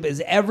relationship?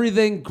 Is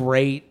everything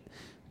great,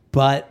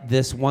 but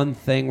this one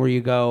thing where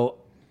you go,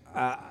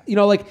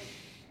 like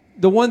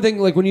the one thing,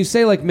 like when you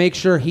say like make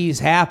sure he's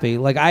happy,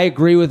 like I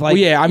agree with like.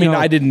 Well, yeah, I mean,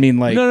 I didn't mean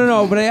like.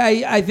 No, but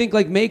I think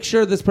like make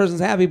sure this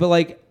person's happy, but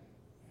like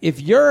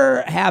if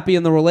you're happy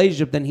in the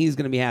relationship, then he's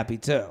going to be happy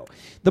too.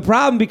 The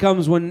problem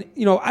becomes when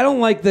I don't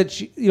like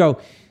that.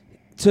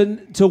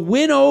 To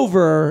win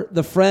over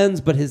the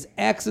friends, but his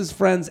ex's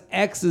friends,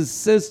 ex's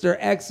sister,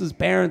 ex's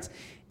parents,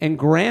 and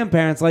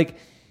grandparents, like,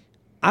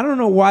 I don't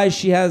know why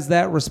she has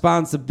that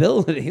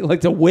responsibility,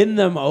 like to win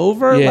them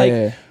over. Yeah.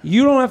 Like,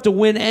 you don't have to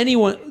win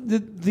anyone.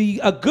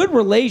 A good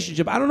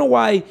relationship, I don't know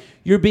why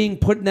you're being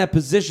put in that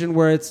position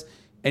where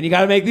and you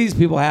got to make these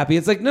people happy.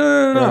 It's like,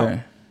 no.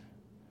 Right.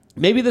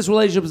 Maybe this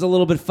relationship is a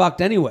little bit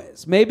fucked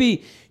anyways.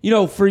 Maybe,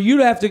 for you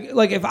to have to,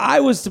 like, if I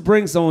was to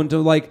bring someone to,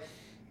 like,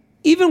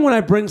 even when I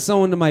bring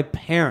someone to my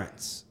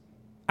parents,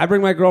 I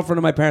bring my girlfriend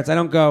to my parents, I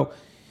don't go,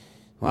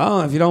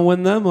 well, if you don't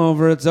win them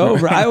over, it's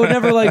over. I would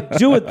never like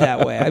do it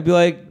that way. I'd be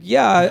like,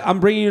 yeah, I'm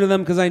bringing you to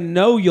them because I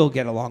know you'll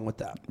get along with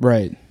them.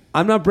 Right.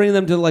 I'm not bringing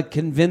them to like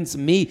convince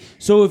me.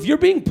 So if you're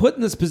being put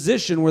in this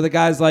position where the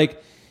guy's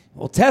like,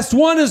 well, test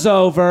 1 is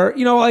over,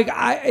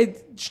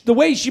 the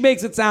way she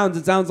makes it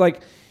sounds like,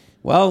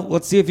 well,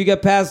 let's see if you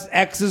get past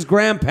X's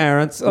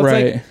grandparents. It's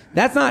right. like,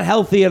 that's not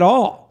healthy at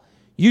all.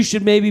 You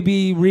should maybe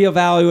be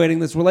reevaluating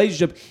this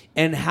relationship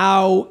and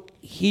how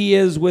he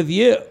is with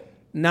you,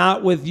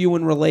 not with you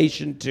in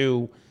relation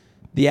to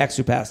the ex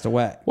who passed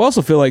away. Well, I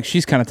also feel like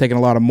she's kind of taking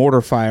a lot of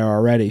mortar fire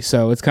already.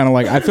 So it's kind of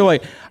like, I feel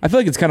like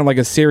it's kind of like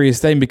a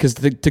serious thing because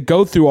to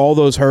go through all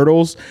those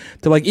hurdles,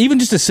 to like even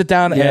just to sit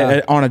down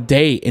on a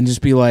date and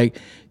just be like,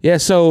 yeah,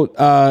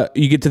 so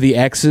you get to the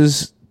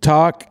exes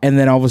talk and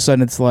then all of a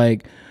sudden it's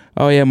like,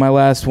 oh yeah, my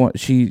last one,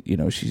 she's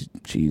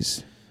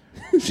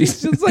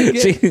it's like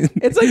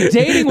it's like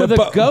dating with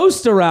a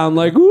ghost around,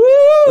 like woo,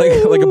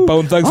 like a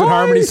Bone Thugs and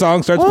Harmony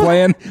song starts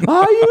playing.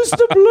 I used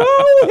to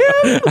blow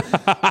him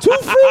to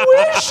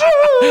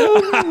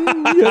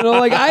fruition.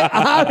 Like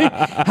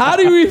how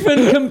do you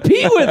even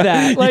compete with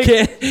that? Like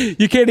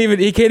he can't even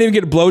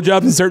get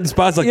blowjobs in certain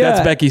spots. Like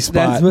that's Becky's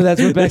spot. That's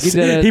what Becky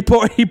did.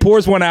 He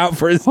pours one out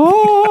for his.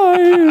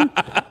 You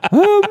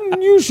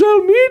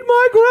shall meet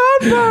my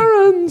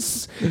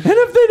grandparents, and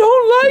if they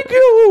don't like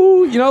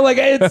you, like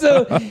it's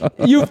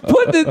you've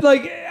put it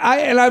like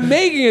I'm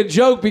making a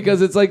joke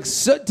because it's like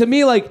to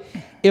me like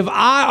if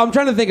I'm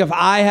trying to think if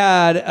I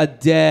had a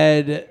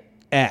dead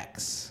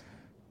ex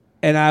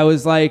and I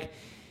was like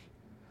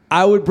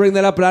I would bring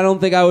that up, but I don't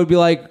think I would be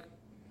like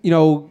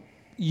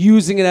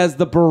using it as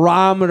the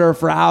barometer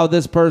for how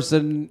this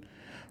person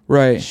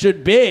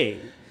should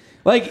be.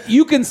 Like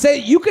you can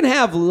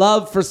have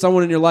love for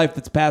someone in your life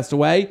that's passed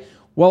away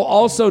while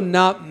also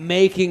not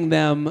making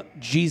them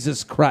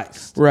Jesus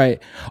Christ.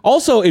 Right.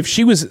 Also, if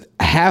she was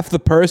half the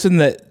person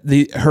that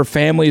her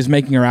family is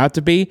making her out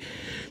to be,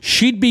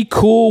 she'd be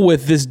cool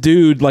with this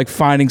dude like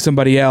finding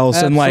somebody else.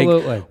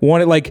 Absolutely.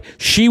 And like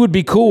she would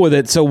be cool with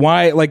it. So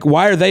why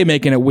are they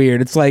making it weird?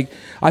 It's like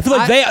I feel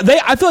like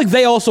I feel like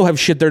they also have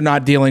shit they're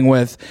not dealing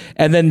with,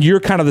 and then you're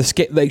kind of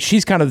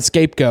she's kind of the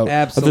scapegoat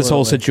of this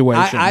whole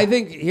situation. I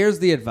think here's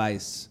the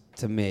advice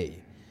to me.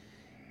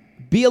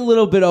 Be a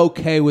little bit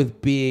okay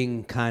with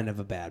being kind of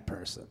a bad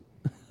person.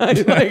 I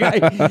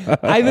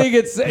think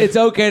it's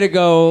okay to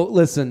go,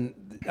 listen,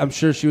 I'm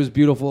sure she was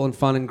beautiful and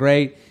fun and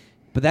great,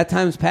 but that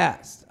time's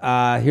passed.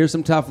 Here's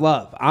some tough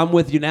love. I'm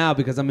with you now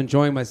because I'm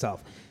enjoying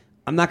myself.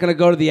 I'm not going to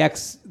go to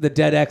the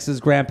dead ex's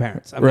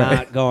grandparents. I'm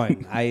not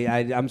going.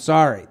 I'm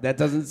sorry. That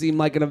doesn't seem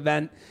like an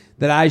event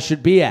that I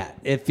should be at.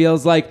 It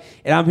feels like,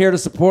 and I'm here to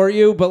support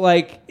you, but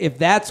like, if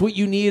that's what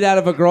you need out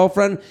of a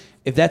girlfriend,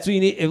 if that's what you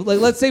need,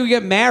 let's say we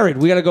get married,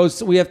 we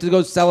have to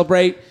go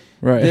celebrate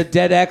the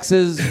dead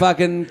ex's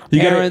fucking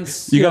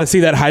parents. You got to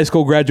see that high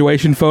school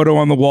graduation photo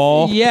on the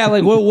wall. Yeah,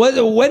 like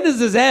when does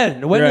this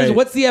end?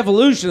 What's the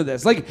evolution of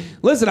this? Like,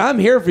 listen, I'm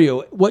here for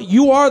you.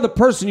 You are the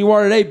person you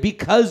are today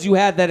because you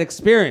had that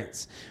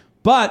experience.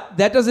 But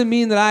that doesn't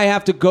mean that I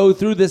have to go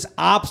through this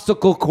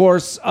obstacle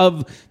course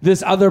of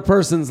this other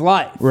person's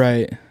life.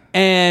 Right.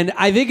 And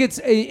I think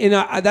it's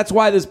that's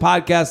why this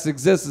podcast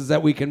exists, is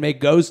that we can make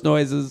ghost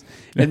noises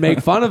and make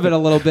fun of it a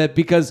little bit,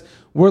 because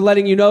we're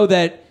letting you know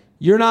that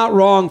you're not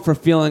wrong for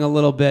feeling a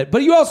little bit.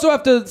 But you also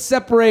have to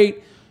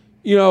separate,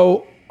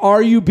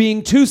 are you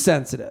being too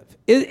sensitive?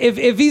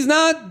 If he's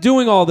not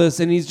doing all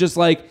this and he's just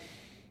like,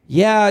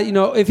 yeah,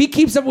 if he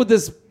keeps up with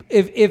this,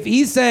 if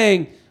he's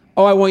saying,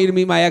 oh, I want you to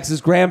meet my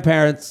ex's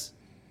grandparents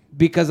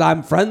because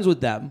I'm friends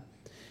with them,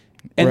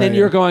 and then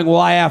you're going, well,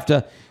 I have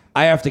to,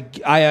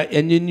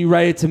 and then you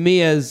write it to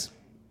me as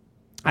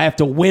I have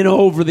to win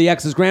over the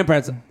ex's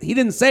grandparents. He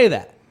didn't say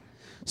that.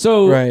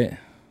 So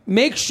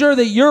make sure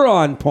that you're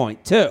on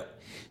point too.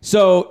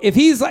 So if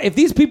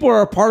these people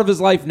are a part of his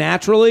life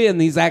naturally,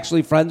 and he's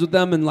actually friends with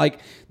them, and like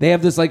they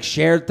have this like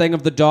shared thing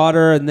of the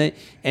daughter,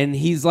 and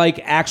he's like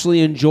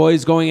actually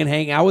enjoys going and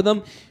hanging out with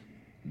them,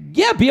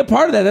 yeah, be a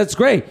part of that. That's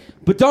great.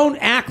 But don't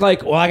act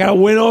like, well, I got to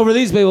win over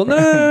these people.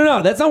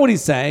 No. That's not what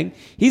he's saying.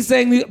 He's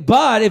saying,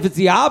 but if it's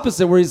the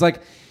opposite, where he's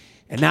like,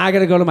 and now I got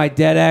to go to my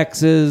dead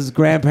ex's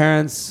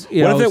grandparents,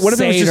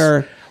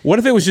 What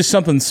if it was just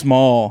something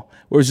small?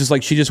 Where it's just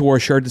like she just wore a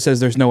shirt that says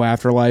 "There's no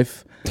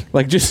afterlife."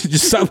 Like just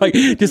something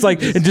it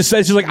just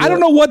says she's like, I don't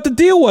know what the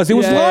deal was. It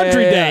was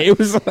laundry day. It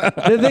was.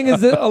 The thing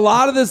is that a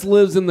lot of this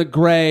lives in the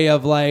gray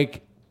of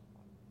like,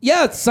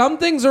 yeah, some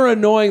things are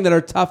annoying that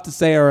are tough to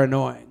say are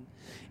annoying,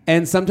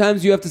 and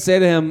sometimes you have to say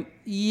to him,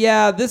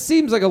 yeah, this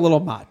seems like a little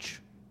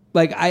much.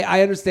 Like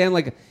I understand,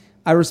 like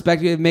I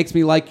respect you. It makes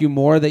me like you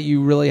more that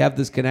you really have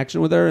this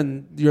connection with her,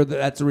 and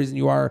that's the reason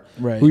you are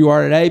who you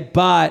are today.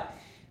 But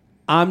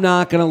I'm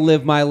not going to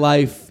live my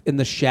life in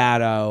the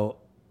shadow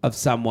of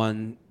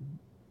someone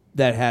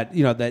that had,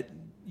 that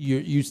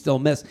you still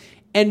miss.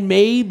 And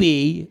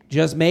maybe,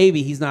 just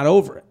maybe, he's not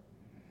over it.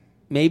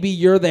 Maybe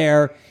you're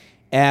there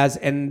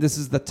and this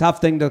is the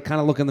tough thing to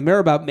kind of look in the mirror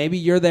about, maybe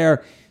you're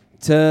there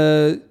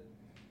to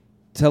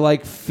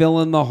like fill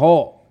in the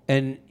hole,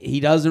 and he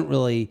doesn't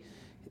really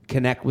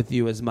connect with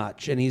you as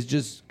much, and he's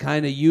just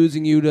kind of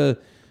using you to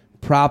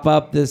prop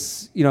up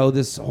this,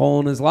 this hole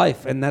in his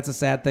life, and that's a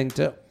sad thing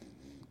too.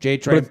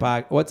 J-Train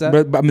Pod. What's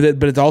that?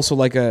 But it's also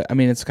like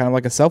it's kind of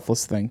like a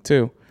selfless thing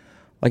too.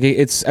 Like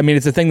it's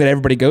a thing that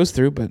everybody goes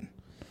through, but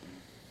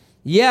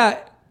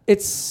yeah,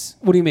 it's.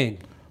 What do you mean?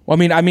 Well,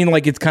 I mean,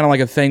 like it's kind of like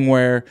a thing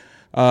where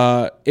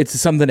it's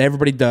something that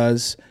everybody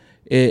does.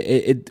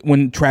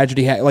 When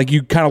tragedy like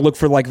you kind of look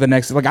for like the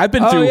next, like I've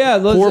been through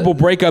horrible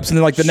breakups, and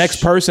then like the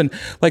next person,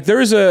 like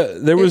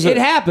it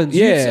happens.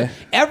 Yeah,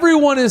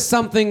 everyone is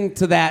something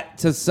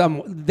to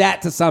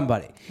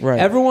somebody. Right.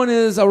 Everyone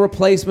is a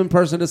replacement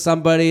person to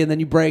somebody, and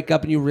then you break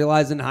up and you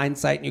realize in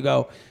hindsight and you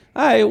go,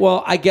 all right,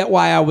 well, I get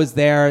why I was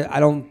there.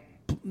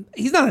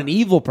 He's not an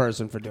evil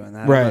person for doing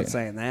that. Right. I'm not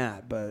saying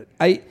that, but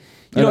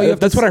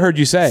that's what I heard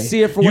you say.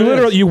 See it for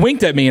you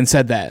winked at me and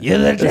said that. You're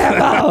the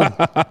devil,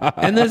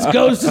 and this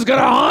ghost is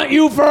gonna haunt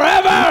you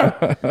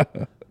forever.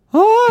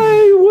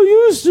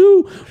 I used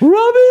to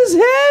rub his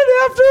head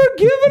after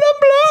giving him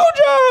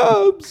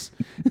blowjobs.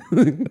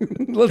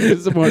 Let's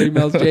get some more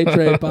emails.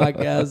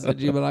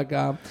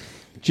 JTrainPodcast@gmail.com.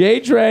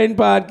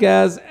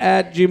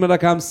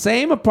 JTrainPodcast@gmail.com.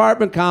 Same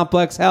apartment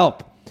complex.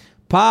 Help,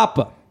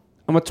 Papa.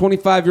 I'm a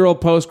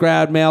 25-year-old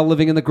post-grad male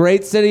living in the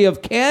great city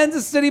of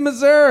Kansas City,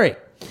 Missouri.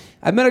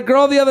 I met a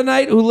girl the other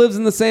night who lives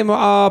in the same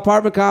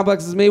apartment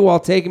complex as me while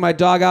taking my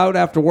dog out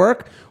after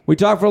work. We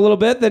talked for a little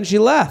bit, then she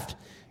left.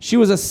 She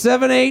was a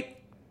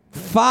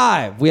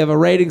 7.85. We have a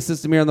rating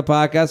system here on the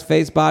podcast,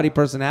 face, body,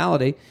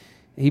 personality.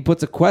 He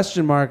puts a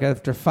question mark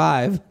after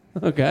 5.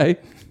 Okay.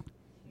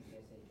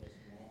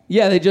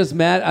 Yeah, they just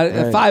met.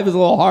 Right. 5 is a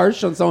little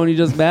harsh on someone you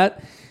just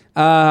met.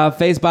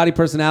 Face, body,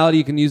 personality.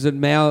 You can use it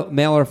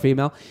male or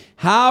female.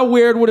 How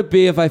weird would it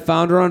be if I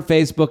found her on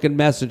Facebook and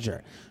messaged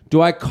her? Do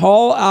I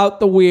call out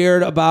the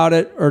weird about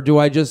it, or do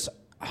I just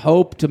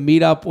hope to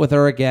meet up with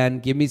her again?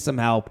 Give me some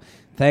help.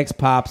 Thanks,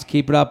 Pops.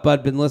 Keep it up,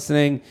 bud. Been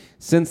listening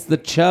since the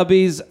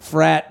Chubby's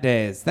frat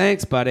days.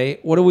 Thanks, buddy.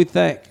 What do we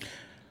think?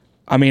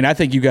 I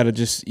think you got to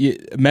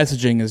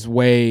messaging is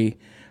way,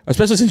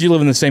 especially since you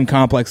live in the same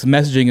complex,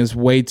 messaging is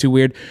way too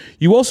weird.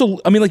 You also,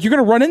 you're going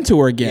to run into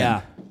her again.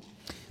 Yeah.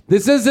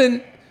 This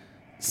isn't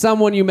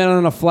someone you met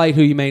on a flight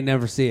who you may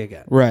never see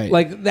again. Right.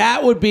 Like,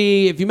 that would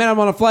be, if you met them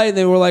on a flight and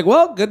they were like,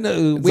 well, good,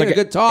 we had a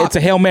good talk. It's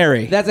a Hail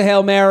Mary. That's a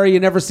Hail Mary. You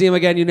never see them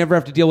again. You never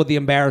have to deal with the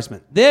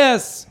embarrassment.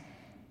 This,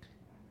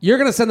 you're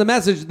going to send the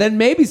message. Then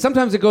maybe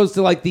sometimes it goes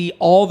to like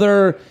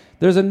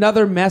there's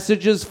another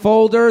messages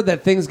folder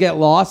that things get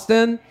lost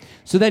in.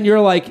 So then you're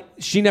like,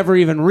 she never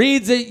even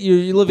reads it.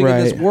 You're living in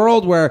this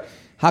world where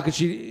how could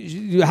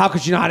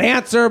she not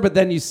answer? But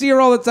then you see her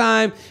all the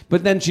time.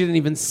 But then she didn't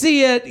even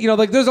see it.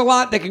 Like there's a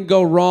lot that can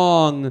go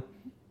wrong.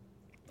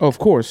 Oh, of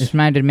course. This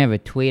reminded me of a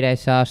tweet I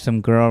saw.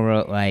 Some girl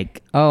wrote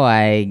like, "Oh,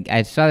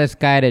 I saw this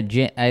guy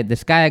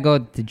this guy I go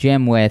to the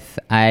gym with.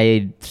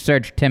 I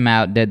searched him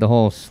out, did the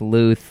whole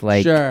sleuth,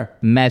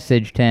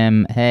 messaged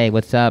him, hey,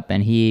 what's up?"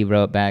 And he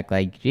wrote back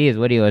like, "Geez,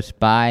 what are you, a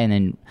spy?" And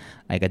then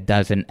like a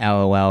dozen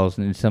LOLs,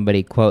 and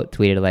somebody quote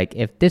tweeted like,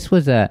 "If this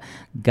was a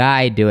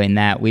guy doing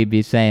that, we'd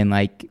be saying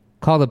like,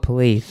 call the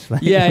police."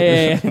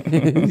 Yeah.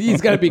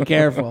 He's got to be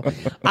careful.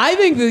 I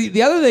think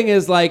the other thing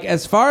is like,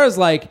 as far as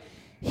like,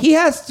 he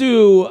has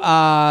to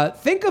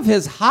think of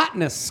his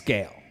hotness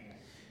scale.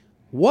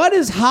 What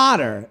is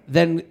hotter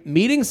than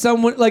meeting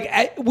someone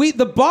like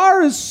the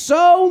bar is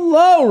so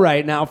low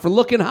right now for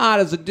looking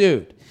hot as a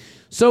dude.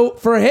 So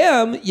for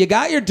him, you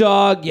got your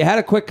dog, you had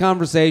a quick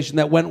conversation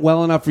that went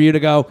well enough for you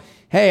to go,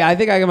 hey, I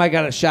think I might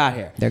got a shot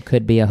here. There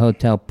could be a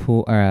hotel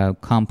pool or a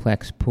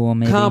complex pool,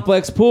 maybe.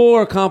 Complex pool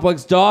or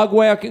complex dog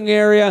walking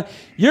area.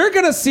 You're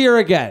going to see her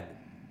again.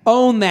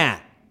 Own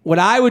that. What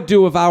I would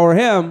do if I were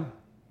him,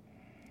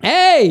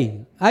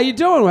 hey, how you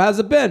doing? How's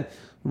it been?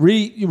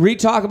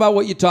 Re-talk about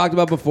what you talked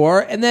about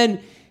before. And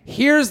then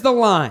here's the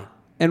line.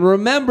 And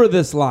remember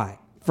this line.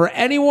 For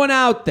anyone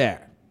out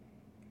there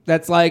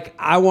that's like,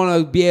 I want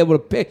to be able to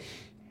pick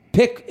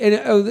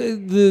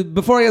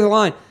before I get the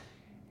line,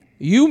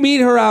 you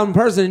meet her out in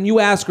person and you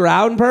ask her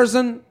out in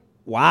person,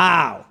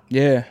 wow.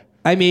 Yeah.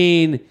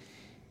 In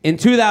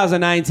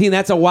 2019,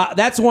 that's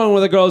one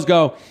where the girls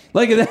go,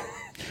 look at that.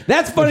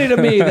 That's funny to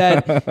me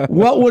that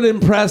what would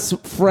impress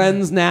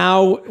friends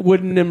now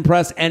wouldn't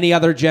impress any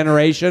other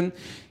generation.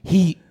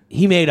 He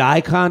made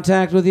eye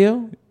contact with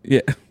you.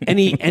 Yeah. And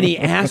he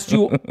asked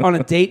you on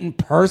a date in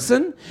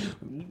person.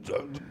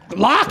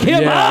 Lock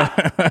him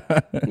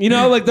up. You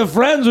know, like the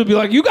friends would be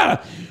like, you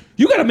gotta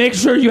make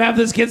sure you have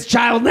this kid's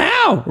child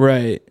now.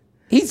 Right.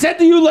 He said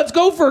to you, "Let's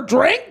go for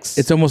drinks."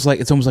 It's almost like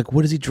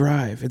what does he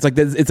drive? It's like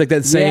that. It's like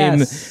that same.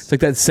 Yes. It's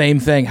like that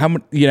same thing. How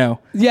much? You know.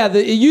 Yeah.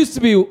 It used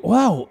to be.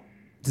 Wow.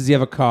 Does he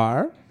have a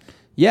car?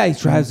 Yeah, he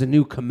drives a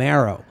new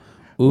Camaro.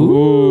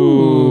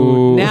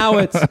 Ooh. Now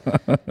it's.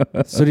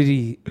 So did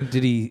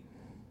he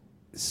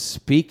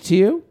speak to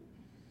you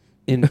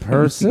in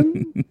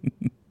person?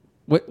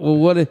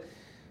 What did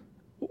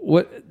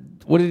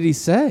he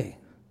say?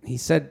 He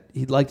said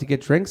he'd like to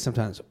get drinks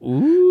sometimes.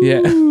 Ooh,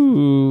 yeah.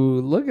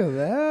 Look at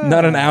that.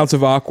 Not an ounce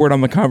of awkward on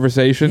the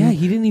conversation. Yeah,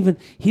 he didn't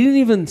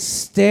even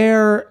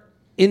stare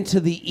into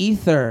the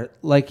ether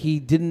like he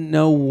didn't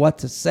know what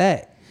to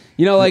say.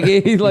 You know, like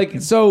he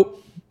like so.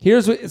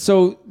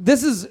 So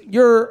this is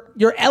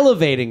you're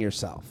elevating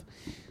yourself.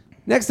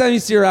 Next time you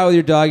see her out with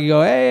your dog, you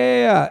go,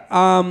 hey.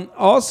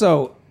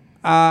 Also,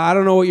 I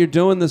don't know what you're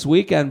doing this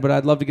weekend, but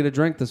I'd love to get a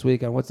drink this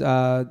weekend.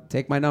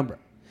 Take my number.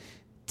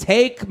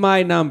 Take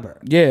my number.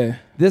 Yeah.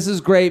 This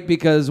is great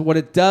because what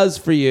it does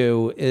for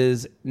you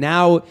is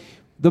now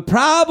the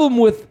problem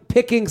with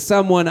picking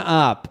someone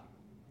up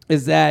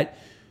is that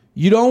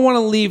you don't want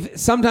to leave.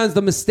 Sometimes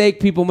the mistake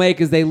people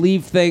make is they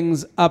leave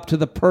things up to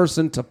the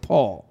person to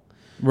pull.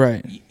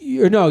 Right.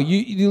 You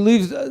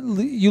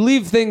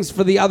leave things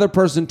for the other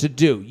person to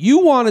do. You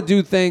want to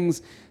do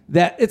things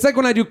that it's like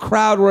when I do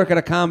crowd work at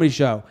a comedy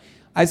show.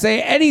 I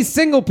say any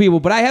single people,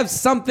 but I have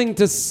something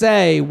to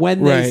say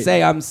when they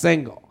say I'm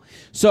single.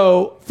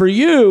 So for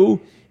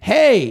you,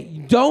 hey,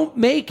 don't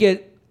make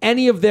it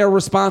any of their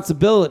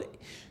responsibility.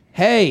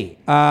 Hey,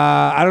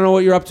 I don't know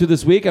what you're up to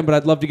this weekend, but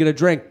I'd love to get a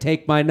drink.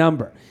 Take my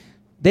number.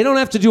 They don't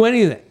have to do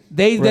anything.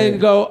 They then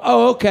go,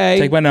 oh, okay.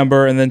 Take my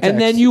number and then text.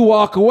 And then you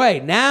walk away.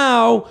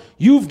 Now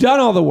you've done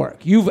all the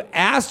work. You've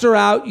asked her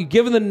out. You've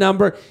given the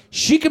number.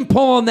 She can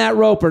pull on that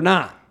rope or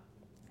not.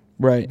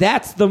 Right.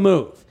 That's the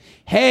move.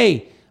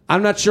 Hey,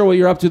 I'm not sure what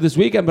you're up to this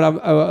weekend,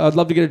 but I'd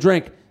love to get a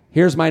drink.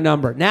 Here's my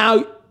number.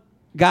 Now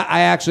I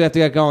actually have to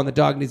get going. The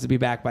dog needs to be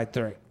back by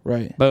 3.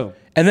 Right. Boom.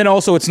 And then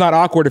also, it's not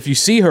awkward if you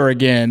see her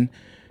again.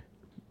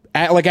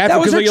 After, that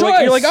was her you're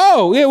choice. like,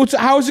 oh yeah,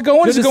 how's it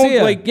going? Good Is it to going see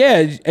ya. like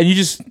and you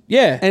just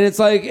And it's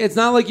like it's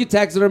not like you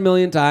texted her a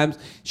million times.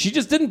 She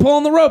just didn't pull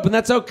on the rope, and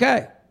that's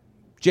okay.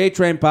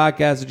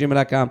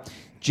 JTrainPodcast@gmail.com.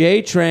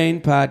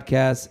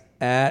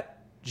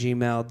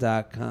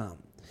 JTrainPodcast@gmail.com.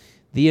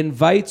 The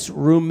invites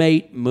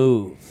roommate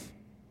move.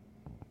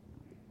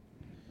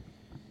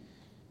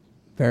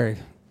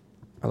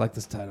 I like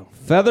this title.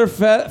 Feather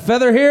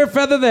here,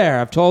 feather there.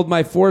 I've told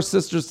my 4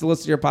 sisters to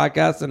listen to your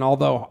podcast, and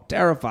although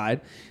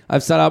terrified,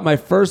 I've set out my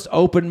first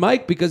open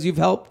mic because you've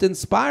helped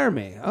inspire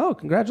me. Oh,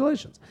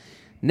 congratulations.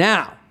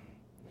 Now,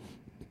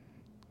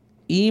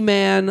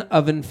 E-Man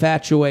of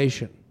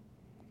infatuation.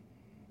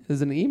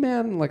 Is an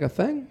E-Man like a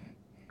thing?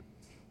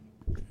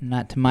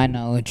 Not to my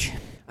knowledge.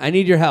 I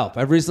need your help.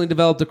 I've recently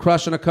developed a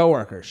crush on a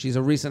coworker. She's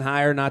a recent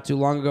hire. Not too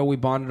long ago, we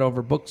bonded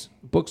over book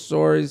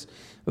series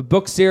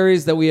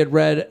that we had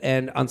read,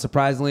 and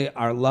unsurprisingly,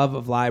 our love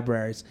of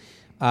libraries.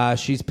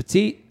 She's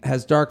petite,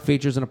 has dark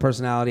features, and a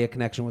personality. A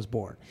connection was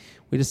born.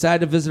 We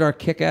decided to visit our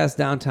kick-ass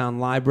downtown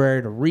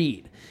library to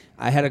read.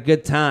 I had a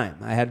good time.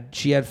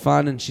 She had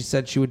fun, and she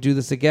said she would do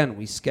this again.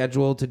 We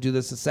scheduled to do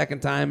this a second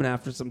time, and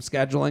after some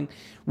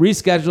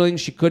rescheduling,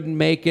 she couldn't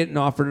make it and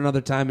offered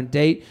another time and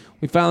date.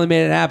 We finally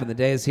made it happen. The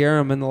day is here.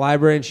 I'm in the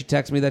library, and she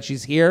texts me that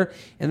she's here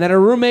and that her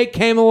roommate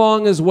came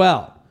along as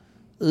well.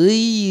 This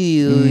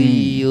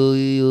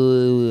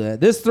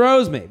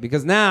throws me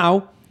because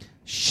now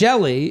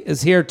Shelly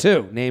is here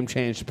too. Name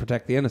change to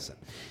protect the innocent.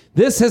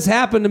 This has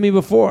happened to me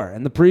before,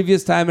 and the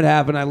previous time it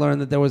happened, I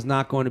learned that there was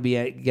not going to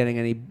be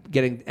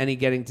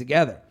getting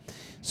together.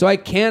 So I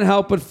can't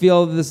help but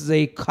feel that this is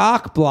a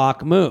cock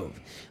block move.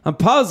 I'm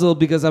puzzled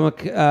because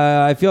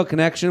I feel a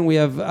connection. We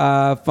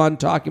have fun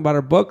talking about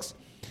our books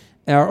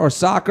or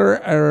soccer,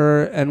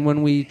 and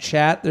when we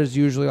chat, there's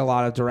usually a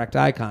lot of direct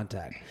eye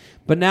contact.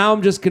 But now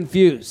I'm just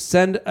confused.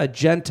 Send a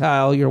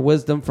Gentile your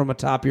wisdom from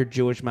atop your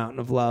Jewish mountain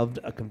of love,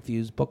 a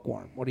confused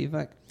bookworm. What do you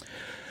think?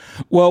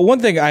 Well, one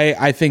thing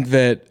I think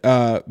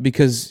that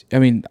because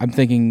I'm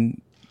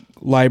thinking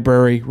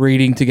library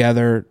reading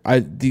together.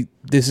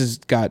 This has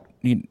got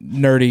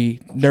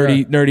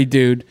nerdy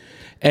dude.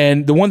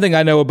 And the one thing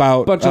I know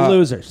about bunch of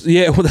losers.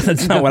 Yeah, well,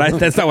 that's not what I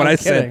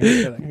said.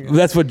 Kidding.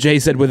 That's what Jay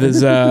said with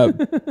his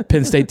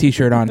Penn State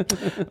T-shirt on.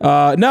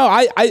 No,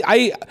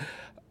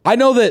 I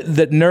know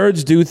that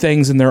nerds do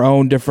things in their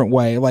own different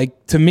way.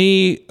 Like, to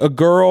me,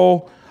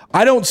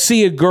 I don't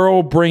see a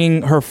girl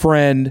bringing her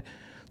friend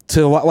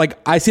to, like,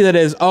 I see that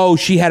as, oh,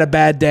 she had a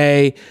bad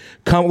day.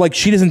 Like,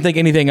 she doesn't think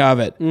anything of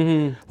it.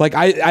 Mm-hmm. Like,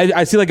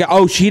 I see, like,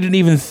 oh, she didn't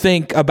even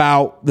think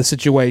about the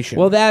situation.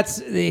 Well,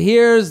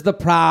 here's the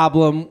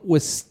problem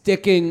with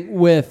sticking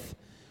with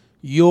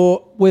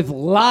you're with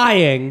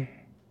lying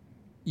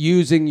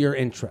using your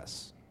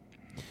interests.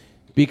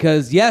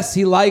 Because yes,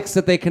 he likes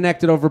that they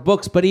connected over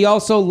books, but he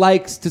also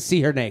likes to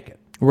see her naked.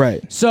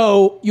 Right.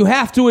 So you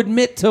have to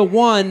admit to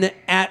one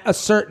at a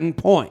certain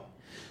point.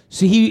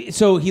 So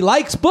he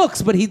likes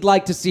books, but he'd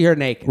like to see her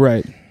naked.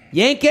 Right.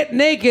 You ain't getting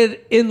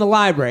naked in the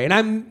library. And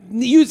I'm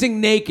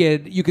using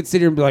naked. You could sit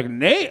here and be like,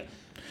 naked.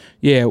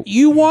 Yeah.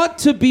 You want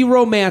to be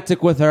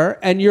romantic with her,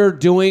 and you're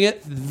doing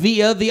it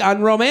via the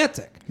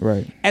unromantic.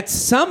 Right. At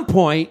some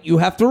point, you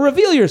have to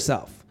reveal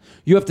yourself.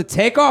 You have to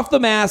take off the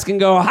mask and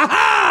go,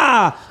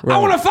 ha-ha, I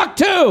want to fuck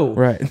too.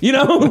 Right. You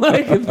know,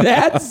 like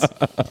that's...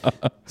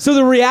 So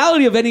the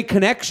reality of any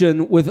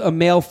connection with a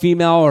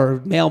male-female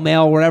or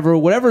male-male,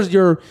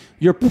 whatever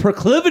your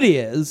proclivity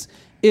is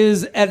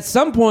at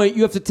some point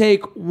you have to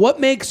take what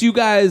makes you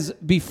guys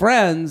be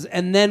friends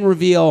and then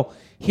reveal,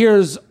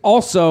 here's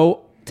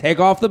also, take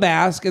off the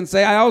mask and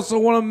say, I also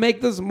want to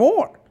make this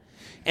more.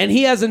 And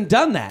he hasn't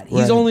done that.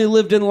 He's only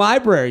lived in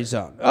library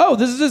zone. Oh,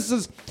 this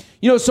is...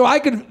 so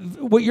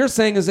what you're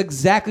saying is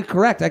exactly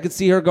correct. I could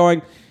see her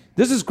going,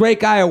 this is a great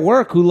guy at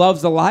work who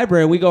loves the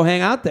library, and we go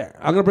hang out there.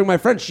 I'm going to bring my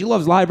friend. She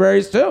loves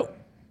libraries too.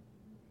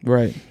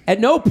 Right. At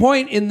no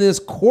point in this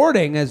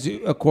courting, as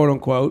a quote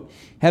unquote,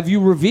 have you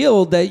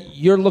revealed that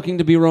you're looking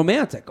to be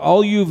romantic.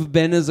 All you've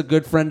been is a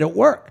good friend at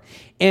work.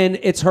 And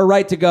it's her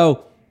right to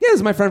go, yeah, this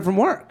is my friend from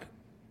work.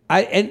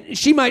 And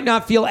she might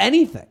not feel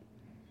anything.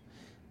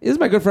 This is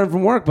my good friend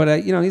from work,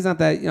 but he's not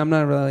that. I'm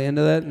not really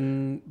into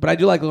that. But I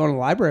do like going to the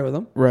library with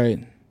him.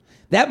 Right.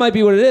 That might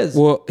be what it is.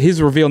 Well,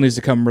 his reveal needs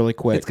to come really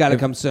quick. It's got to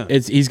come soon.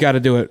 He's got to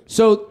do it.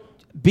 So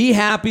be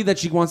happy that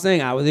she wants to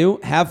hang out with you.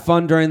 Have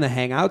fun during the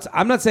hangouts.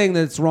 I'm not saying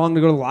that it's wrong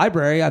to go to the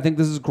library. I think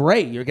this is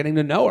great. You're getting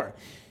to know her.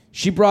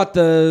 She brought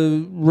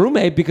the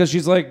roommate because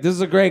she's like, this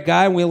is a great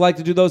guy, and we like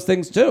to do those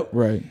things too.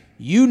 Right.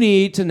 You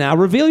need to now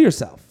reveal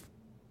yourself.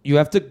 You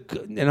have to,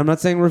 and I'm not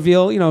saying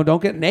reveal,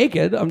 don't get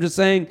naked. I'm just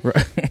saying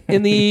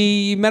in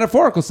the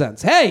metaphorical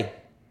sense. Hey,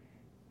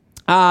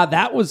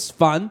 that was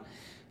fun.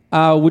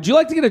 Would you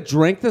like to get a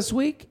drink this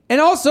week?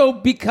 And also,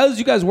 because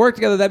you guys work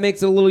together, that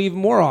makes it a little even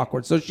more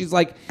awkward. So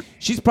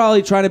she's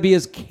probably trying to be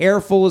as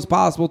careful as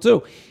possible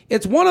too.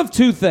 It's one of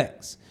two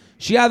things.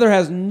 She either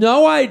has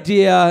no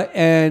idea,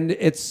 and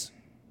it's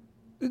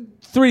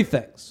three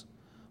things.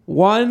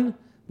 One,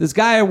 this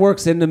guy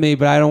works into me,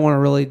 but I don't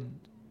want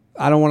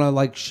to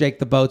like shake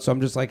the boat, so I'm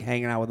just like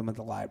hanging out with him at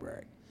the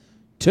library.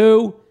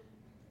 Two,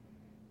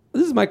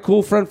 this is my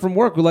cool friend from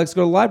work who likes to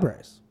go to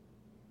libraries.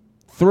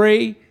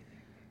 Three,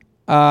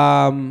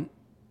 I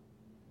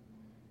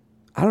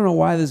don't know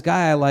why this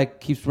guy I like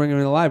keeps bringing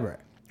me to the library.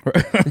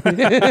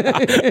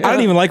 I don't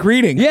even like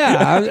reading.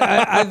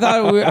 Yeah, I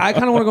thought I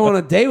kind of want to go on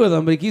a date with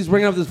him, but he keeps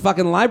bringing up this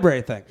fucking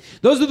library thing.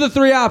 Those are the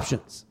three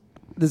options.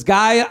 This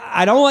guy,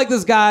 I don't like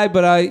this guy,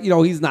 but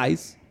he's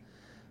nice.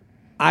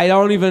 I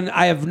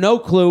have no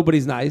clue, but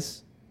he's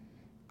nice.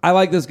 I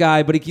like this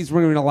guy, but he keeps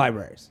bringing me to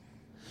libraries.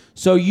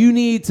 So you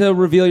need to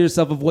reveal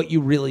yourself of what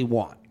you really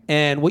want.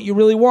 And what you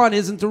really want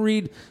isn't to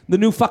read the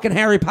new fucking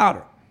Harry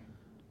Potter.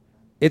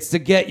 It's to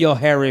get your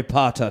Harry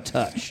Potter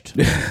touched.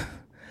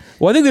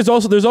 Well, I think there's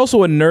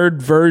also a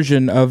nerd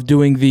version of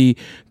doing the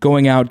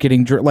going out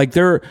getting drunk. Like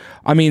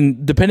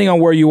depending on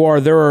where you are,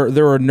 there are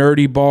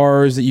nerdy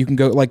bars that you can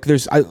go. Like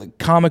there's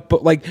comic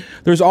book. Like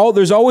there's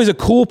always a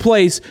cool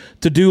place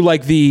to do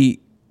like the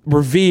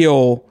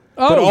reveal,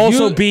 but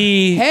also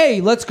hey,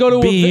 let's go to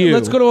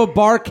a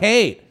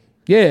barcade.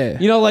 Yeah,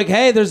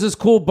 hey, there's this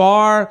cool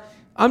bar.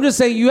 I'm just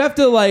saying you have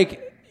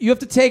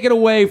to take it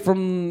away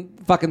from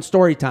fucking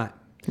story time.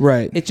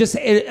 Right. It's just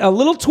a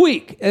little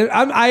tweak.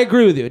 I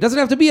agree with you. It doesn't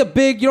have to be a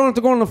big. You don't have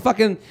to go on a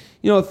fucking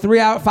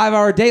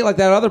 5-hour date like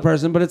that other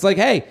person. But it's like,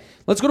 hey,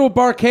 let's go to a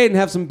barcade and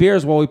have some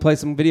beers while we play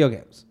some video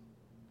games.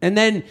 And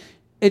then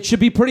it should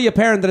be pretty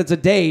apparent that it's a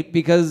date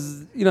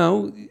because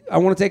I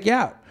want to take you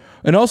out.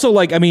 And also,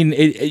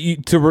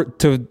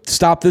 to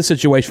stop this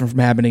situation from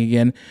happening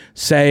again,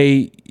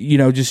 say,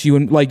 just you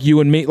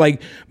and me,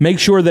 like, make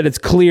sure that it's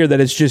clear that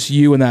it's just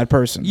you and that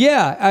person.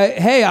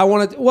 Yeah. I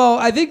want to. Well,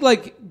 I think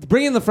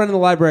bringing the friend in the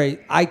library,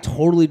 I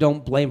totally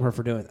don't blame her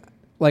for doing that.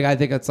 Like, I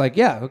think it's like,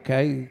 yeah,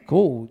 okay,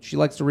 cool. She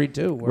likes to read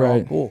too. We're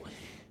all cool.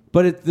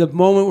 But at the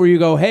moment where you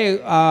go,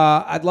 hey,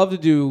 I'd love to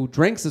do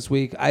drinks this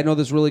week. I know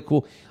this is really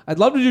cool. I'd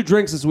love to do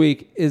drinks this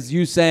week is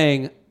you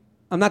saying,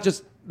 I'm not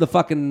just the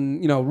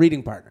fucking,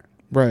 reading partner.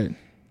 Right.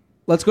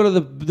 Let's go to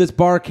this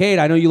barcade.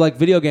 I know you like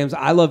video games.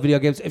 I love video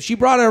games. If she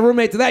brought her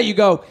roommate to that, you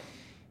go,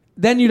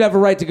 then you'd have a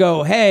right to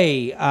go,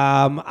 hey,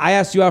 I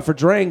asked you out for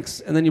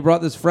drinks, and then you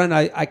brought this friend.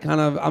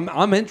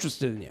 I'm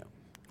interested in you.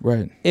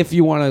 Right. If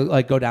you want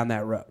to go down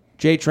that road.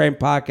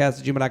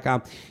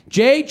 JTrainPodcast@gmail.com.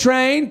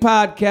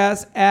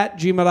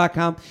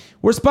 JTrainPodcast@gmail.com.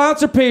 We're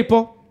sponsored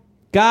people.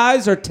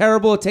 Guys are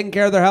terrible at taking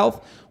care of their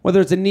health. Whether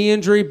it's a knee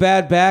injury,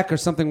 bad back, or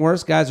something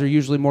worse, guys are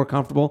usually more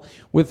comfortable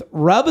with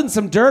rubbing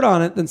some dirt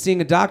on it than seeing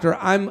a doctor.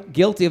 I'm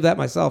guilty of that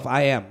myself.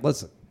 I am.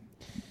 Listen.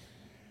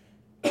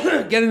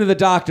 Getting to the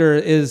doctor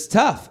is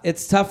tough.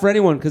 It's tough for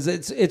anyone because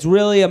it's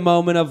really a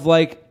moment of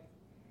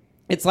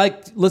it's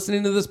like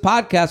listening to this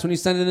podcast when you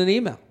send in an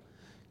email.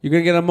 You're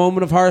going to get a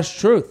moment of harsh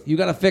truth. You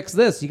got to fix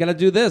this. You got to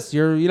do this.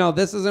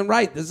 This isn't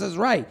right. This is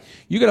right.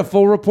 You get a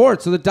full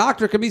report. So the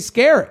doctor can be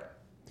scary.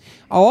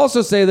 I'll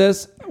also say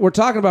this. We're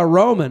talking about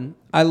Roman.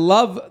 I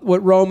love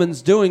what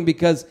Roman's doing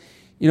because,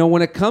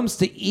 when it comes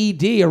to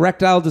ED,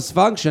 erectile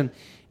dysfunction,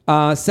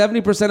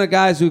 70% of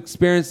guys who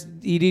experience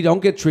ED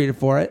don't get treated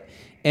for it.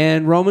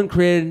 And Roman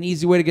created an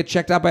easy way to get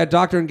checked out by a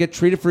doctor and get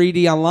treated for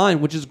ED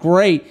online, which is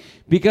great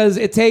because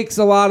it takes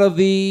a lot of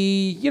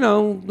the,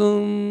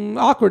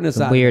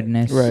 awkwardness out.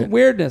 Weirdness. Right.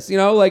 Weirdness.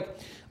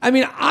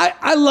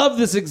 I love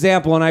this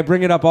example and I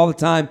bring it up all the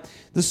time.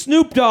 The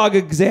Snoop Dogg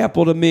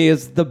example to me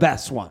is the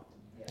best one.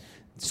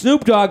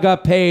 Snoop Dogg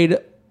got paid,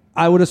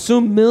 I would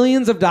assume,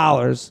 millions of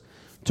dollars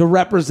to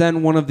represent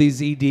one of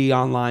these ED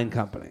online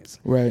companies.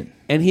 Right.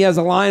 And he has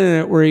a line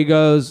in it where he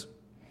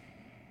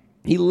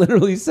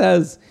literally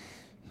says,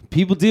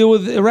 people deal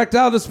with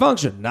erectile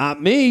dysfunction.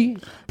 Not me.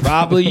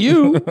 Probably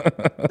you.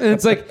 And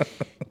it's like,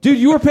 dude,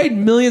 you were paid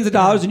millions of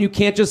dollars and you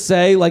can't just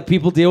say, like,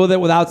 people deal with it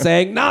without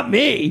saying, not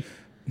me.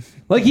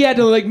 Like, he had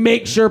to,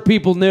 make sure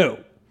people knew.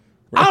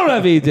 I don't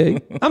have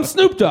ED. I'm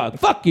Snoop Dogg.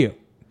 Fuck you.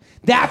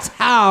 That's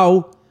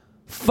how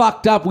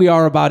fucked up we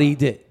are about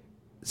ED.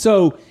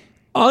 So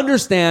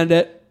understand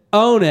it,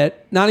 own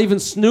it. Not even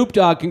Snoop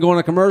Dogg can go on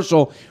a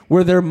commercial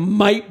where there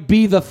might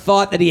be the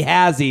thought that he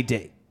has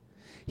ED.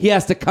 He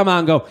has to come out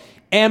and go,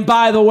 and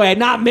by the way,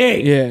 not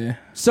me. Yeah.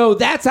 So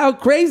that's how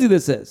crazy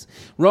this is.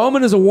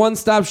 Roman is a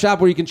one-stop shop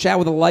where you can chat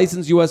with a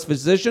licensed U.S.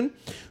 physician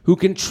who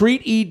can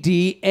treat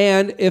ED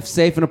and, if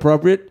safe and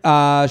appropriate,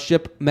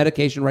 ship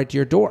medication right to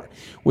your door.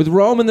 With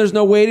Roman, there's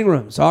no waiting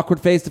rooms, awkward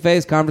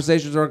face-to-face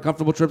conversations, or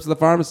uncomfortable trips to the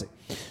pharmacy.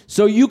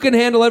 So you can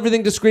handle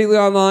everything discreetly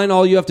online.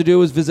 All you have to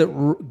do is visit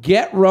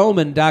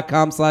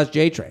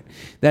GetRoman.com/JTrain.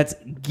 That's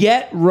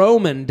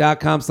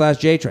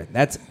GetRoman.com/JTrain.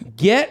 That's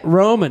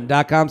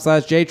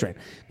GetRoman.com/JTrain.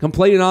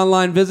 Complete an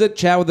online visit,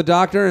 chat with the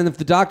doctor, and if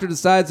the doctor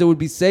decides it would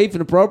be safe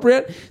and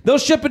appropriate, they'll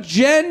ship a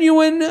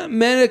genuine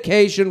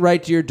medication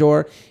right to your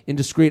door in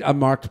discreet,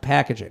 unmarked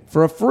packaging.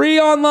 For a free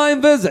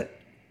online visit,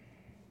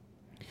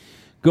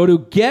 go to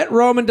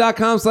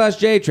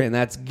GetRoman.com/JTrain.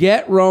 That's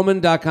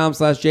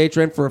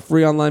GetRoman.com/JTrain for a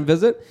free online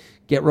visit.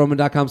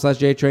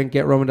 GetRoman.com/JTrain.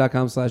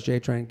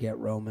 GetRoman.com/JTrain.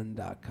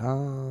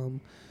 GetRoman.com/JTrain.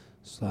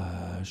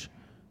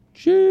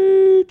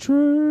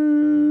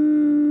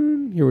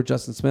 Here with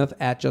Justin Smith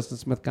at Justin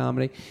Smith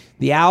Comedy.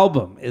 The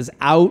album is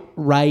out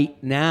right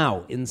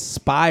now.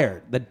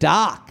 Inspired. The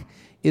doc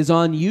is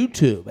on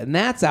YouTube, and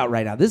that's out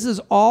right now. This is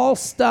all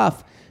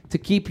stuff to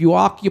keep you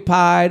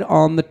occupied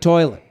on the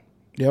toilet.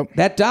 Yep.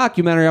 That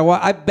documentary,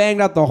 I banged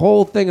out the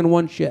whole thing in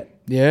one shit.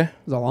 Yeah. It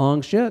was a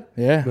long shit.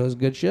 Yeah. It was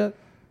good shit.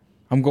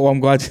 I'm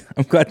glad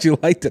you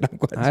liked it.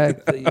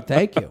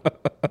 Thank you.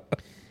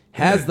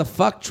 Has the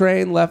fuck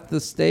train left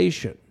the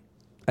station?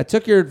 I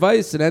took your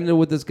advice and ended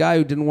with this guy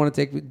who didn't want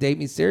to date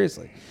me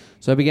seriously.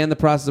 So I began the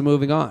process of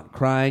moving on,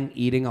 crying,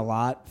 eating a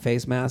lot,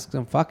 face masks,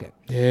 and fucking.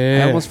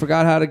 Yeah. I almost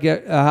forgot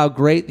how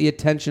great the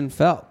attention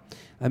felt.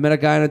 I met a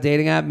guy on a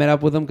dating app, met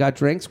up with him, got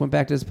drinks, went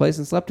back to his place,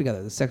 and slept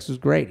together. The sex was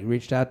great. He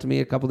reached out to me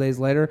a couple days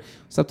later,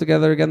 slept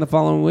together again the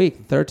following week.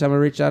 The third time I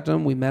reached out to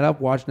him, we met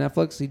up, watched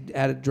Netflix. He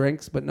added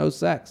drinks, but no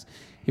sex.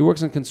 He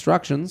works in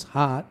constructions,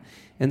 hot,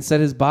 and said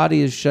his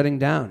body is shutting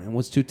down and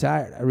was too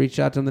tired. I reached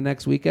out to him the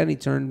next weekend. He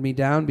turned me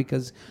down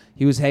because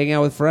he was hanging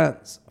out with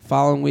friends.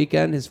 Following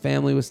weekend, his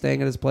family was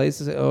staying at his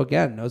place.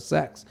 Again, no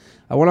sex.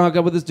 I want to hook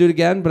up with this dude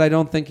again, but I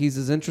don't think he's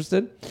as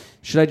interested.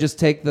 Should I just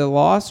take the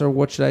loss, or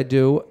what should I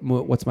do?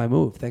 What's my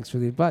move? Thanks for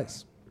the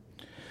advice.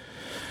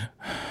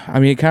 I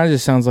mean, it kind of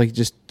just sounds like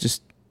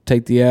just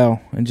take the L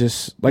and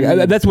just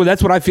that's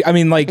what I feel. I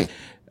mean,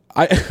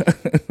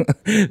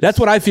 that's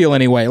what I feel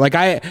anyway. Like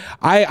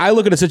I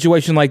look at a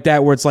situation like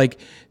that where it's like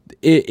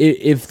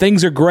if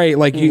things are great,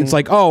 it's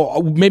like,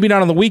 oh, maybe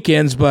not on the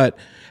weekends, but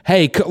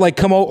hey,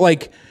 come out.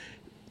 Like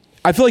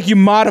I feel like you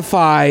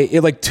modify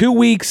it, like 2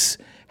 weeks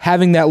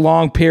having that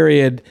long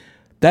period.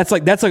 That's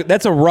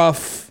a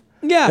rough.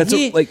 Yeah,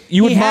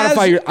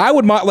 I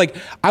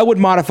would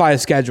modify a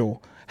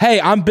schedule. Hey,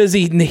 I'm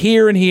busy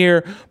here and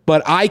here,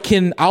 but I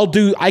can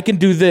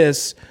do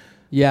this.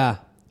 Yeah.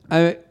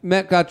 I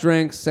met, got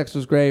drinks, sex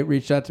was great,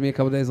 reached out to me a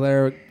couple days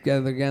later,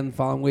 together again the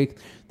following week.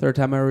 Third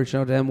time I reached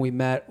out to him, we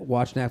met,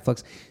 watched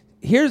Netflix.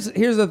 Here's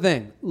the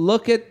thing.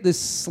 Look at the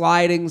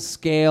sliding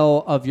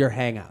scale of your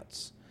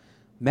hangouts.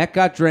 Met,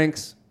 got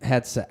drinks,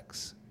 had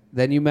sex.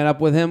 Then you met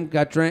up with him,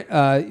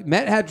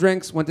 met, had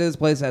drinks, went to his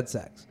place, had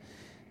sex.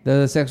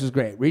 The sex was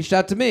great. Reached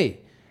out to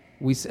me.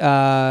 We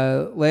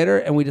later,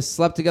 and we just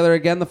slept together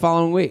again the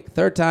following week.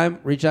 Third time,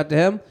 reached out to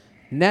him,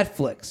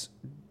 Netflix,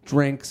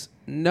 drinks,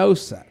 no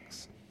sex.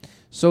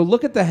 So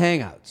look at the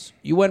hangouts.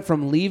 You went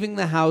from leaving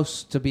the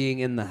house to being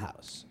in the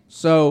house.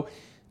 So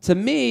to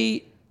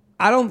me,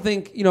 I don't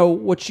think,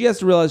 what she has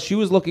to realize, she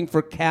was looking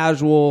for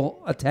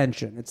casual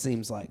attention, it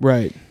seems like.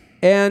 Right.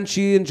 And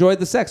she enjoyed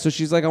the sex. So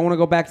she's like, I want to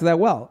go back to that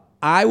well.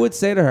 I would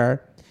say to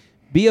her,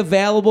 be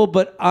available,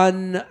 but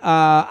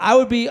I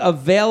would be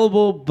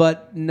available,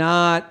 but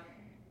not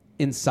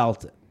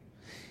insulted.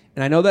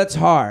 And I know that's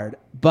hard,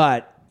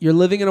 but you're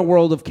living in a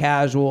world of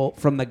casual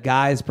from the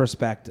guy's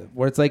perspective,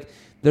 where it's like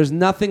there's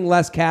nothing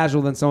less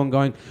casual than someone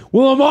going,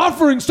 well, I'm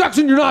offering sex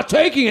and you're not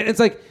taking it. It's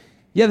like,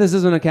 yeah, this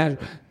isn't a casual.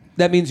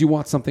 That means you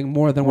want something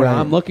more than what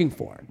I'm looking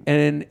for.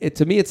 And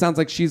to me, it sounds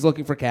like she's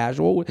looking for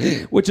casual,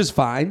 which is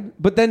fine.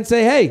 But then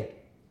say, hey,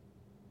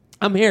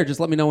 I'm here. Just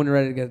let me know when you're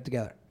ready to get it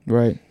together.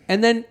 Right.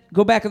 And then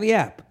go back to the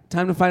app.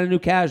 Time to find a new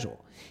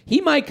casual.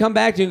 He might come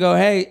back to you and go,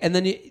 hey, and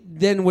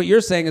then what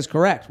you're saying is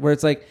correct, where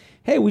it's like,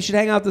 hey, we should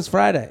hang out this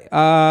Friday.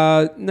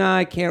 No,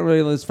 I can't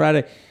really this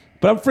Friday.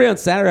 But I'm free on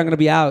Saturday. I'm going to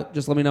be out.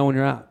 Just let me know when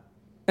you're out.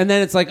 And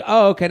then it's like,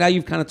 oh, okay, now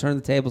you've kind of turned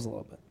the tables a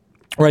little bit.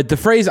 Right, the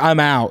phrase "I'm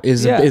out"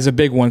 is a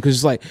big one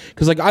because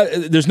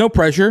there's no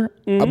pressure,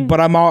 but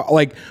I'm out,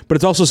 but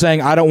it's also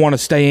saying I don't want to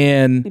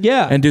stay in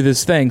and do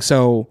this thing.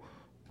 So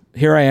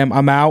here I am,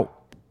 I'm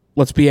out.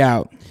 Let's be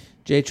out.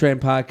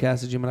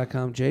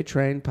 JTrainPodcast@gmail.com.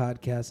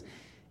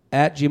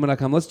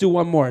 JTrainPodcast@gmail.com. Let's do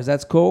one more. Is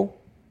that cool?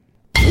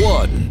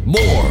 One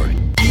more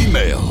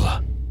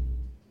email.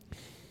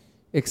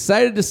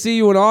 Excited to see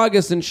you in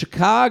August in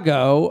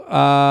Chicago.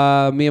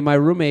 Me and my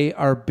roommate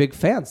are big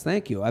fans.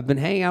 Thank you. I've been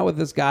hanging out with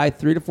this guy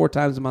 3 to 4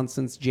 times a month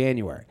since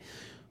January.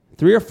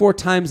 3 or 4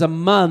 times a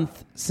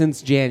month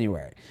since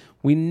January.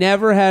 We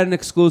never had an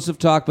exclusive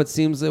talk, but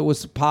seems it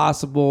was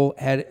possibly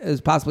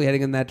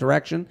heading in that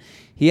direction.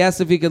 He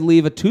asked if he could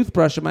leave a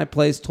toothbrush at my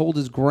place, told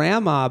his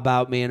grandma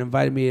about me, and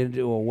invited me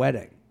to a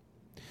wedding.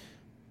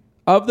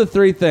 Of the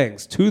 3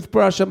 things,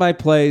 toothbrush at my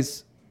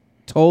place,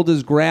 told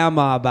his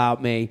grandma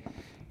about me,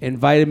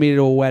 invited me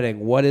to a wedding.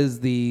 What is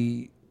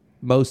the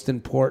most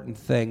important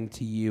thing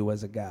to you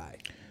as a guy?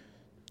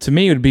 To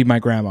me, it would be my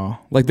grandma.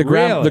 Like the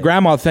Really? the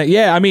grandma thing.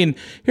 Yeah, I mean,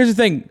 here's the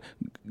thing.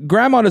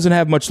 Grandma doesn't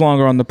have much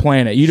longer on the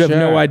planet. You'd have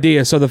no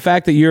idea. So the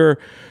fact that you're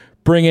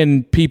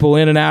bringing people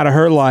in and out of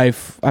her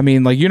life, I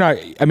mean, like you're not,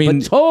 I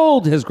mean. But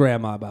told his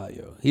grandma about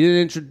you. He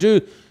didn't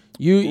introduce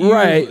you.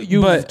 Right.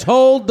 You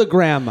told the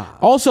grandma.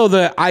 Also,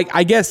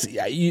 I guess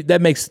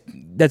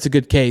that's a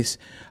good case.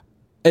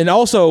 And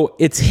also,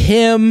 it's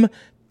him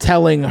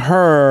telling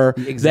her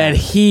that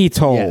he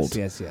told.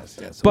 Yes.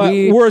 But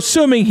we're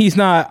assuming he's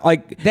not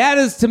like. That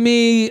is to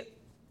me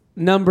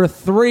number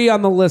 3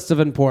 on the list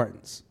of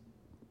importance.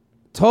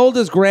 Told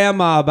his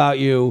grandma about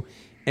you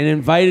and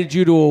invited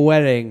you to a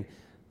wedding.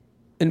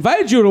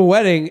 Invited you to a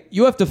wedding,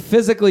 you have to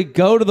physically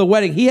go to the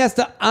wedding. He has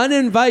to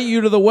uninvite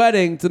you to the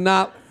wedding to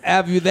not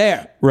have you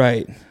there.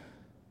 Right.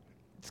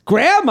 It's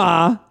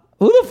grandma.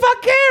 Who the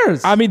fuck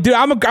cares? I mean, dude,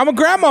 I'm a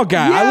grandma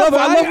guy. Yeah, I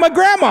love my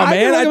grandma,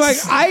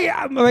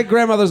 man. My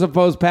grandmother's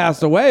supposed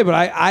passed away, but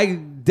I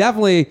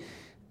definitely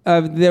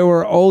they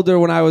were older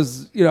when I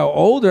was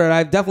older, and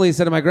I definitely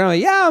said to my grandma,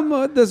 "Yeah, I'm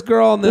with this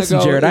girl." And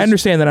listen, Jared, I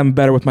understand that I'm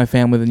better with my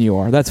family than you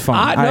are. That's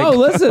fine.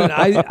 Listen,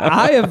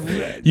 I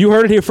have. You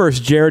heard it here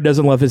first. Jared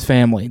doesn't love his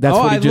family. That's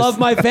what I love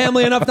my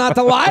family enough not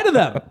to lie to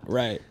them.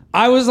 Right.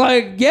 I was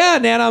like, yeah,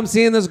 Nana, I'm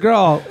seeing this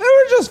girl.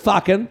 We're just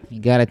fucking. You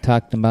gotta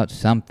talk about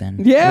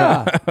something.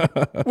 Yeah.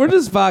 We're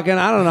just fucking.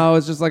 I don't know.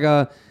 It's just like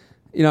not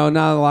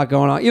a lot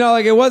going on.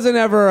 It wasn't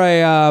ever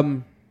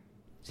a...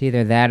 It's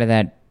either that or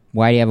that,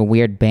 why do you have a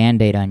weird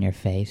Band-Aid on your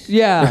face?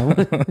 Yeah.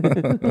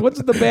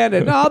 What's the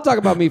Band-Aid? No, I'll talk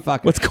about me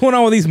fucking. What's going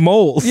on with these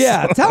moles?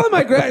 Yeah. Telling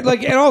my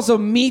and also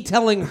me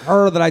telling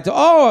her that I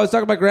was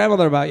talking to my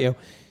grandmother about you.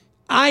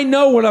 I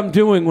know what I'm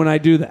doing when I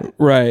do that.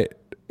 Right.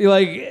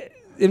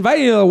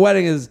 Inviting you to the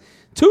wedding is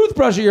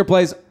toothbrush at your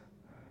place.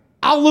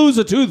 I'll lose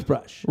a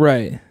toothbrush.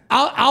 Right.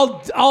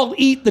 I'll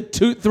eat the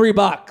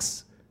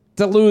 $3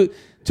 to lose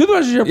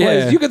toothbrush at your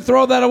place. Yeah. You can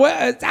throw that away.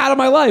 It's out of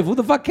my life. Who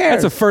the fuck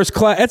cares?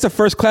 That's a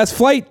first class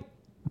flight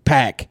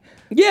pack.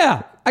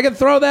 Yeah, I can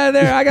throw that in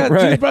there. I got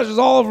toothbrushes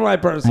all over my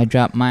person. I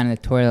dropped mine in the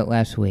toilet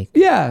last week.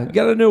 Yeah,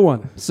 got a new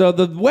one. So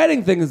the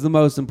wedding thing is the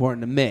most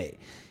important to me.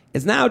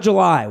 It's now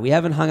July. We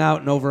haven't hung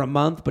out in over a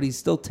month, but he's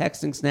still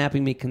texting,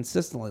 snapping me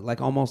consistently, like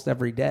almost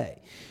every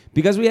day.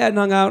 Because we hadn't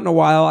hung out in a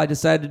while, I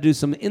decided to do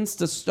some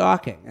Insta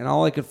stalking, and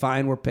all I could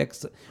find were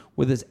pics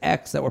with his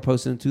ex that were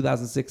posted in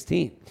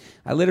 2016.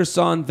 I later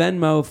saw on my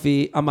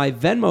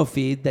Venmo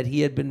feed that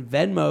he had been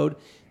Venmo'd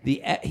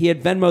the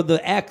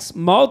ex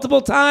multiple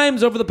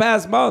times over the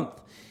past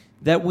month,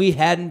 that we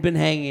hadn't been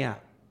hanging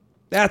out.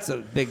 That's a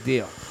big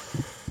deal.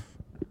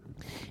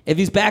 If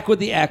he's back with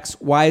the ex,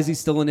 why is he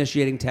still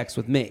initiating texts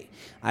with me?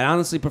 I'd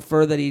honestly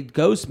prefer that he'd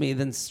ghost me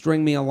than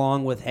string me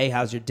along with, hey,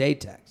 how's your day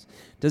text?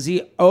 Does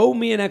he owe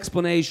me an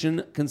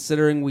explanation,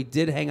 considering we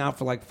did hang out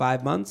for like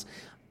 5 months?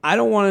 I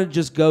don't want to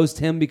just ghost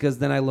him because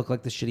then I look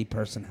like the shitty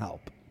person.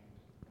 Help.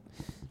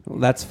 Well,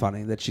 that's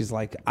funny that she's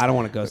like, I don't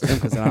want to ghost him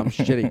because then I'm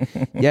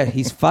shitty. Yeah,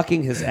 he's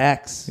fucking his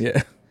ex.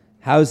 Yeah.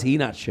 How is he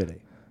not shitty?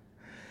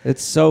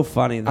 It's so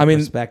funny, the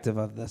perspective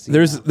of this.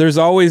 There's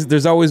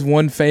always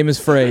one famous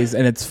phrase,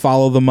 and it's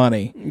follow the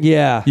money.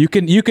 Yeah. You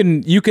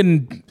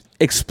can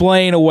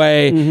explain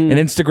away an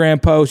Instagram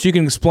post, you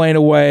can explain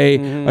away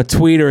a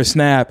tweet or a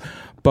snap,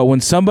 but when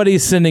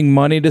somebody's sending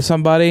money to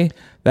somebody,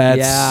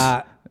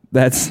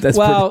 that's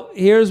well,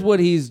 here's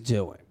what he's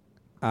doing.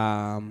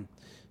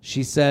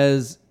 She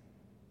says,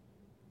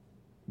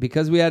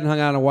 because we hadn't hung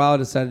out in a while, I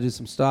decided to do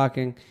some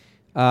stalking.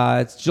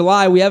 It's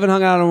July. We haven't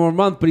hung out in over a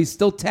month, but he's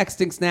still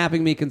texting,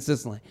 snapping me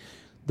consistently.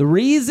 The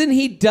reason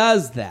he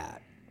does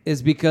that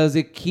is because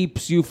it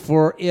keeps you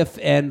for if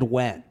and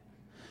when.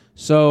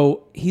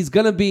 So he's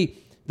going to be...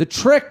 The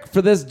trick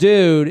for this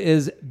dude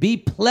is be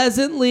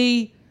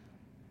pleasantly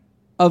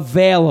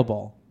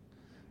available,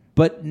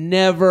 but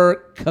never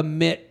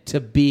commit to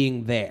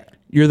being there.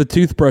 You're the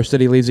toothbrush that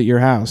he leaves at your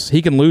house.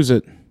 He can lose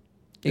it.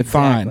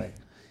 Exactly. Fine.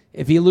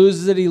 If he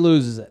loses it, he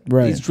loses it.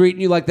 Right. He's treating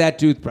you like that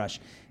toothbrush.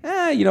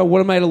 What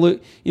am I to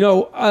lose?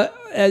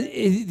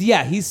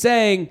 He's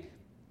saying,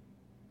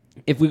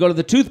 if we go to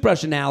the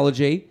toothbrush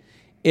analogy,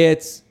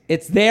 it's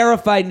there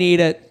if I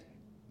need it,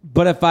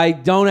 but if I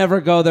don't ever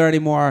go there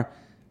anymore,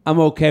 I'm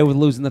okay with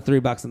losing the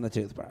 $3 on the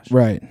toothbrush.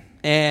 Right.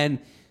 And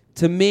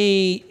to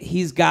me,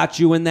 he's got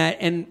you in that.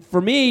 And for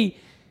me,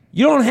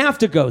 you don't have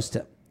to ghost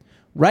him.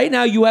 Right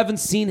now, you haven't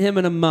seen him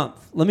in a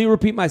month. Let me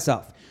repeat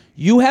myself.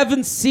 You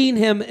haven't seen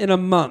him in a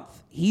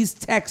month. He's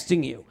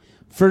texting you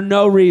for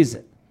no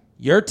reason.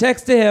 Your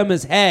text to him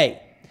is,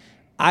 hey,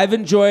 I've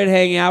enjoyed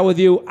hanging out with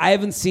you. I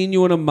haven't seen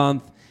you in a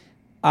month.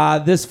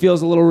 This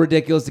feels a little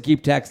ridiculous to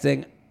keep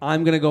texting.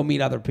 I'm going to go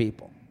meet other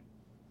people.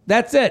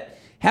 That's it.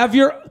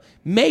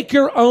 Make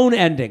your own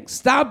ending.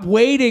 Stop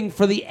waiting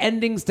for the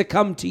endings to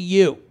come to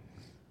you.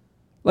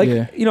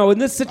 In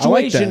this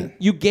situation,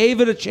 you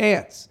gave it a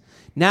chance.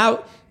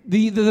 Now,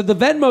 the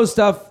Venmo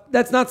stuff,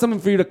 that's not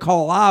something for you to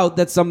call out.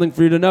 That's something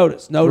for you to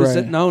notice. Notice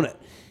it and own it.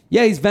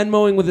 Yeah, he's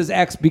Venmoing with his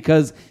ex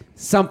because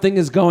something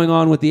is going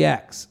on with the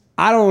ex.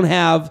 I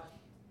have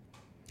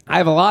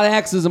a lot of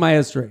exes in my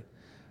history.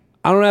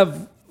 I don't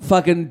have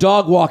fucking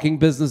dog walking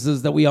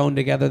businesses that we own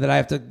together that I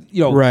have to,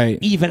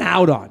 even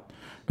out on.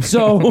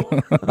 So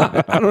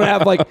I don't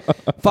have like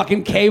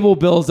fucking cable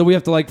bills that we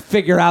have to like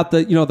figure out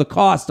the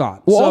cost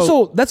on. Well,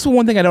 also that's the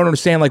one thing I don't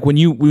understand. Like when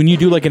you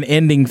do like an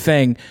ending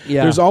thing,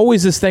 there's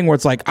always this thing where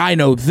it's like I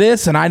know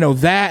this and I know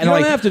that, and you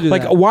don't have to do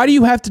like that. Why do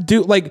you have to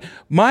do like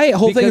my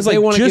whole thing is like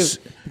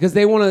because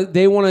they want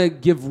to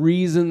give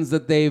reasons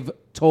that they've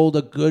told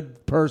a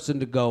good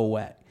person to go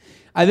away.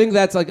 I think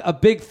that's like a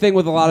big thing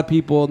with a lot of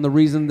people, and the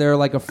reason they're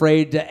like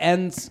afraid to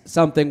end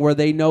something where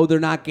they know they're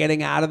not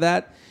getting out of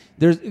that.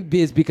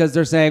 Is because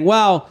they're saying,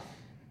 well,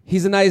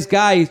 he's a nice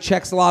guy. He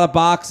checks a lot of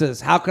boxes.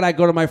 How could I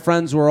go to my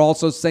friends who are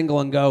also single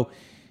and go,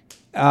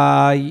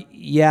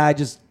 I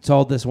just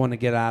told this one to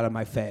get out of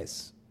my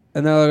face.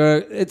 And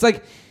it's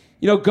like,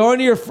 going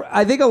to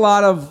I think a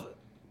lot of,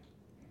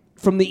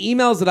 from the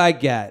emails that I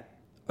get,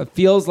 it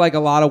feels like a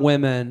lot of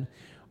women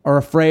are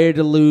afraid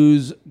to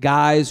lose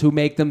guys who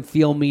make them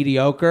feel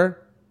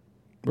mediocre.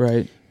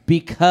 Right.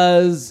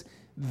 Because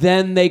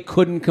then they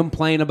couldn't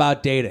complain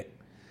about dating.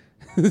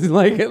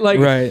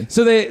 Right.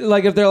 So they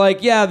if they're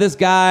like, yeah, this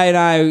guy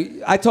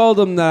and I told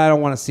him that I don't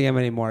want to see him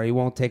anymore. He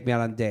won't take me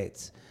out on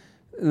dates.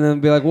 And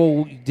then be like,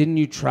 well, didn't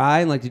you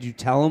try? And did you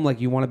tell him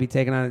you want to be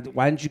taken on?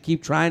 Why didn't you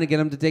keep trying to get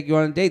him to take you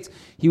on dates?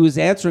 He was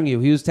answering you.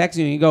 He was texting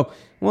you. And you go,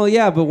 well,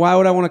 yeah, but why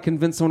would I want to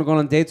convince someone to go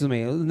on dates with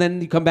me? And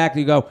then you come back and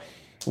you go,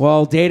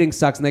 well, dating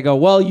sucks. And they go,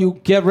 well, you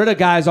get rid of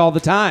guys all the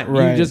time.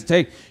 Right.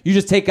 You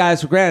just take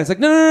guys for granted. It's like,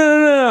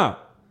 no.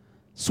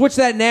 Switch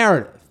that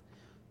narrative.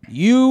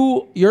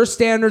 Your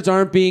standards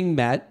aren't being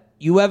met.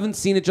 You haven't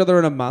seen each other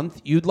in a month.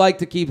 You'd like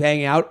to keep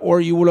hanging out,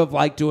 or you would have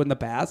liked to in the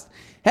past.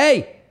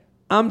 Hey,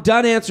 I'm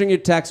done answering your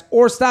text,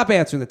 or stop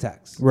answering the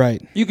text.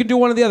 Right. You can do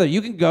one or the other.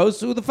 You can go,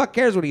 so who the fuck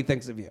cares what he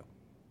thinks of you?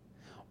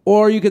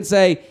 Or you can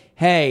say,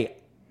 hey,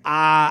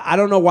 I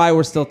don't know why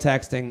we're still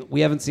texting.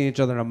 We haven't seen each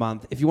other in a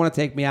month. If you want to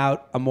take me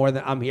out,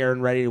 I'm here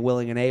and ready,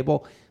 willing and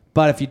able.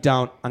 But if you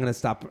don't, I'm going to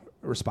stop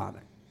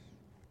responding.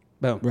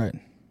 Boom. Right.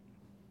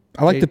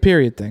 I like the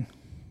period thing.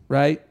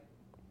 Right?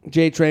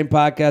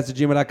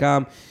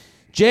 JTrainPodcast@gmail.com.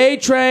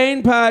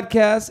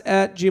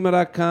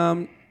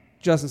 JTrainPodcast@gmail.com.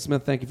 Justin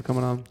Smith, thank you for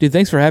coming on. Dude,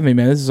 thanks for having me,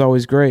 man. This is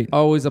always great.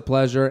 Always a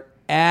pleasure.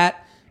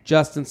 At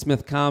Justin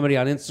Smith Comedy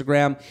on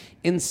Instagram.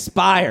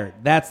 Inspired.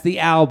 That's the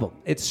album.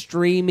 It's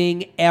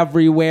streaming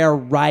everywhere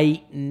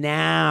right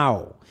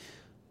now.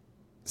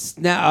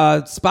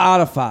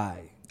 Spotify,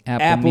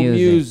 Apple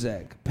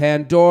Music,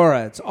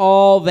 Pandora. It's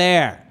all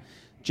there.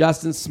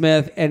 Justin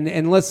Smith.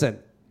 And listen,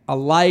 a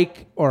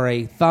like or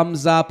a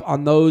thumbs up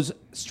on those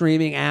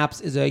streaming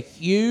apps is a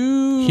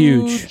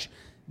huge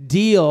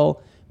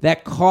deal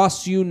that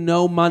costs you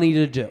no money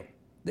to do.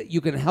 That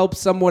you can help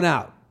someone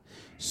out.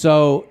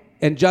 So,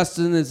 and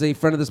Justin is a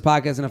friend of this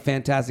podcast and a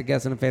fantastic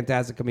guest and a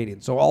fantastic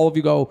comedian. So all of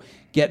you go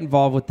get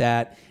involved with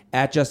that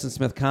at Justin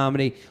Smith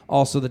Comedy.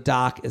 Also, the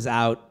doc is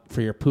out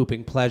for your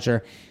pooping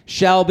pleasure.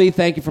 Shelby,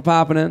 thank you for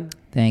popping in.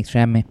 Thanks for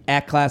having me.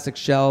 At Classic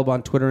Shelb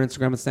on Twitter,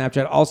 Instagram, and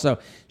Snapchat. Also,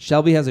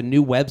 Shelby has a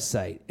new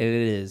website, and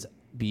it is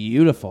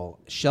beautiful.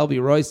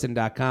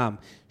 ShelbyRoyston.com.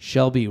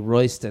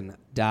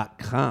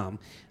 ShelbyRoyston.com.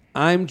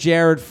 I'm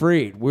Jared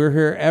Freed. We're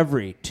here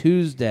every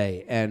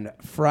Tuesday and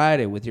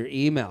Friday with your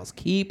emails.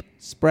 Keep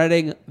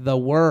spreading the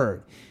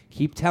word.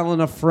 Keep telling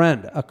a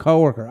friend, a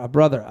coworker, a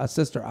brother, a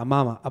sister, a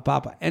mama, a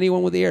papa,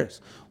 anyone with ears.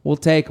 We'll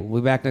take.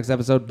 We'll be back next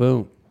episode.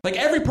 Boom. Like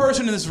every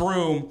person in this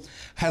room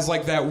has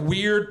like that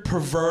weird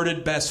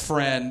perverted best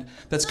friend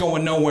that's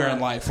going nowhere in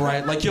life,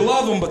 right? Like you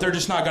love them, but they're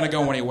just not going to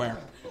go anywhere.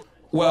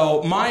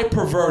 Well, my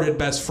perverted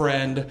best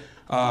friend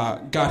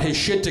got his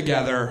shit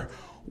together,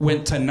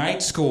 went to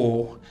night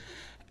school,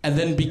 and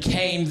then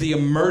became the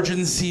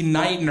emergency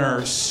night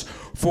nurse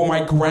for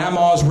my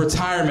grandma's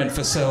retirement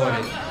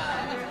facility.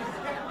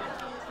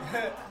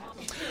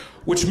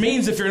 Which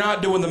means if you're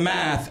not doing the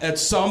math, at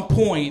some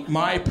point,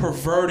 my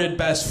perverted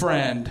best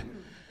friend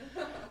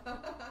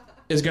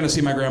is going to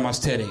see my grandma's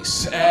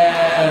titties.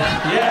 And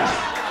yeah.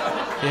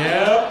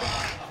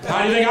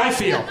 How do you think I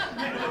feel?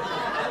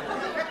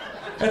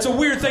 It's a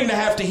weird thing to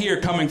have to hear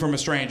coming from a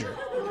stranger.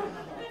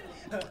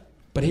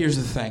 But here's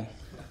the thing.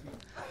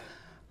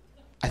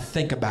 I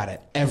think about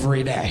it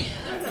every day.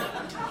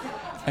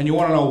 And you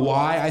want to know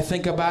why I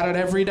think about it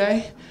every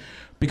day?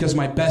 Because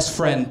my best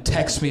friend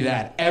texts me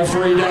that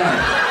every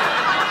day.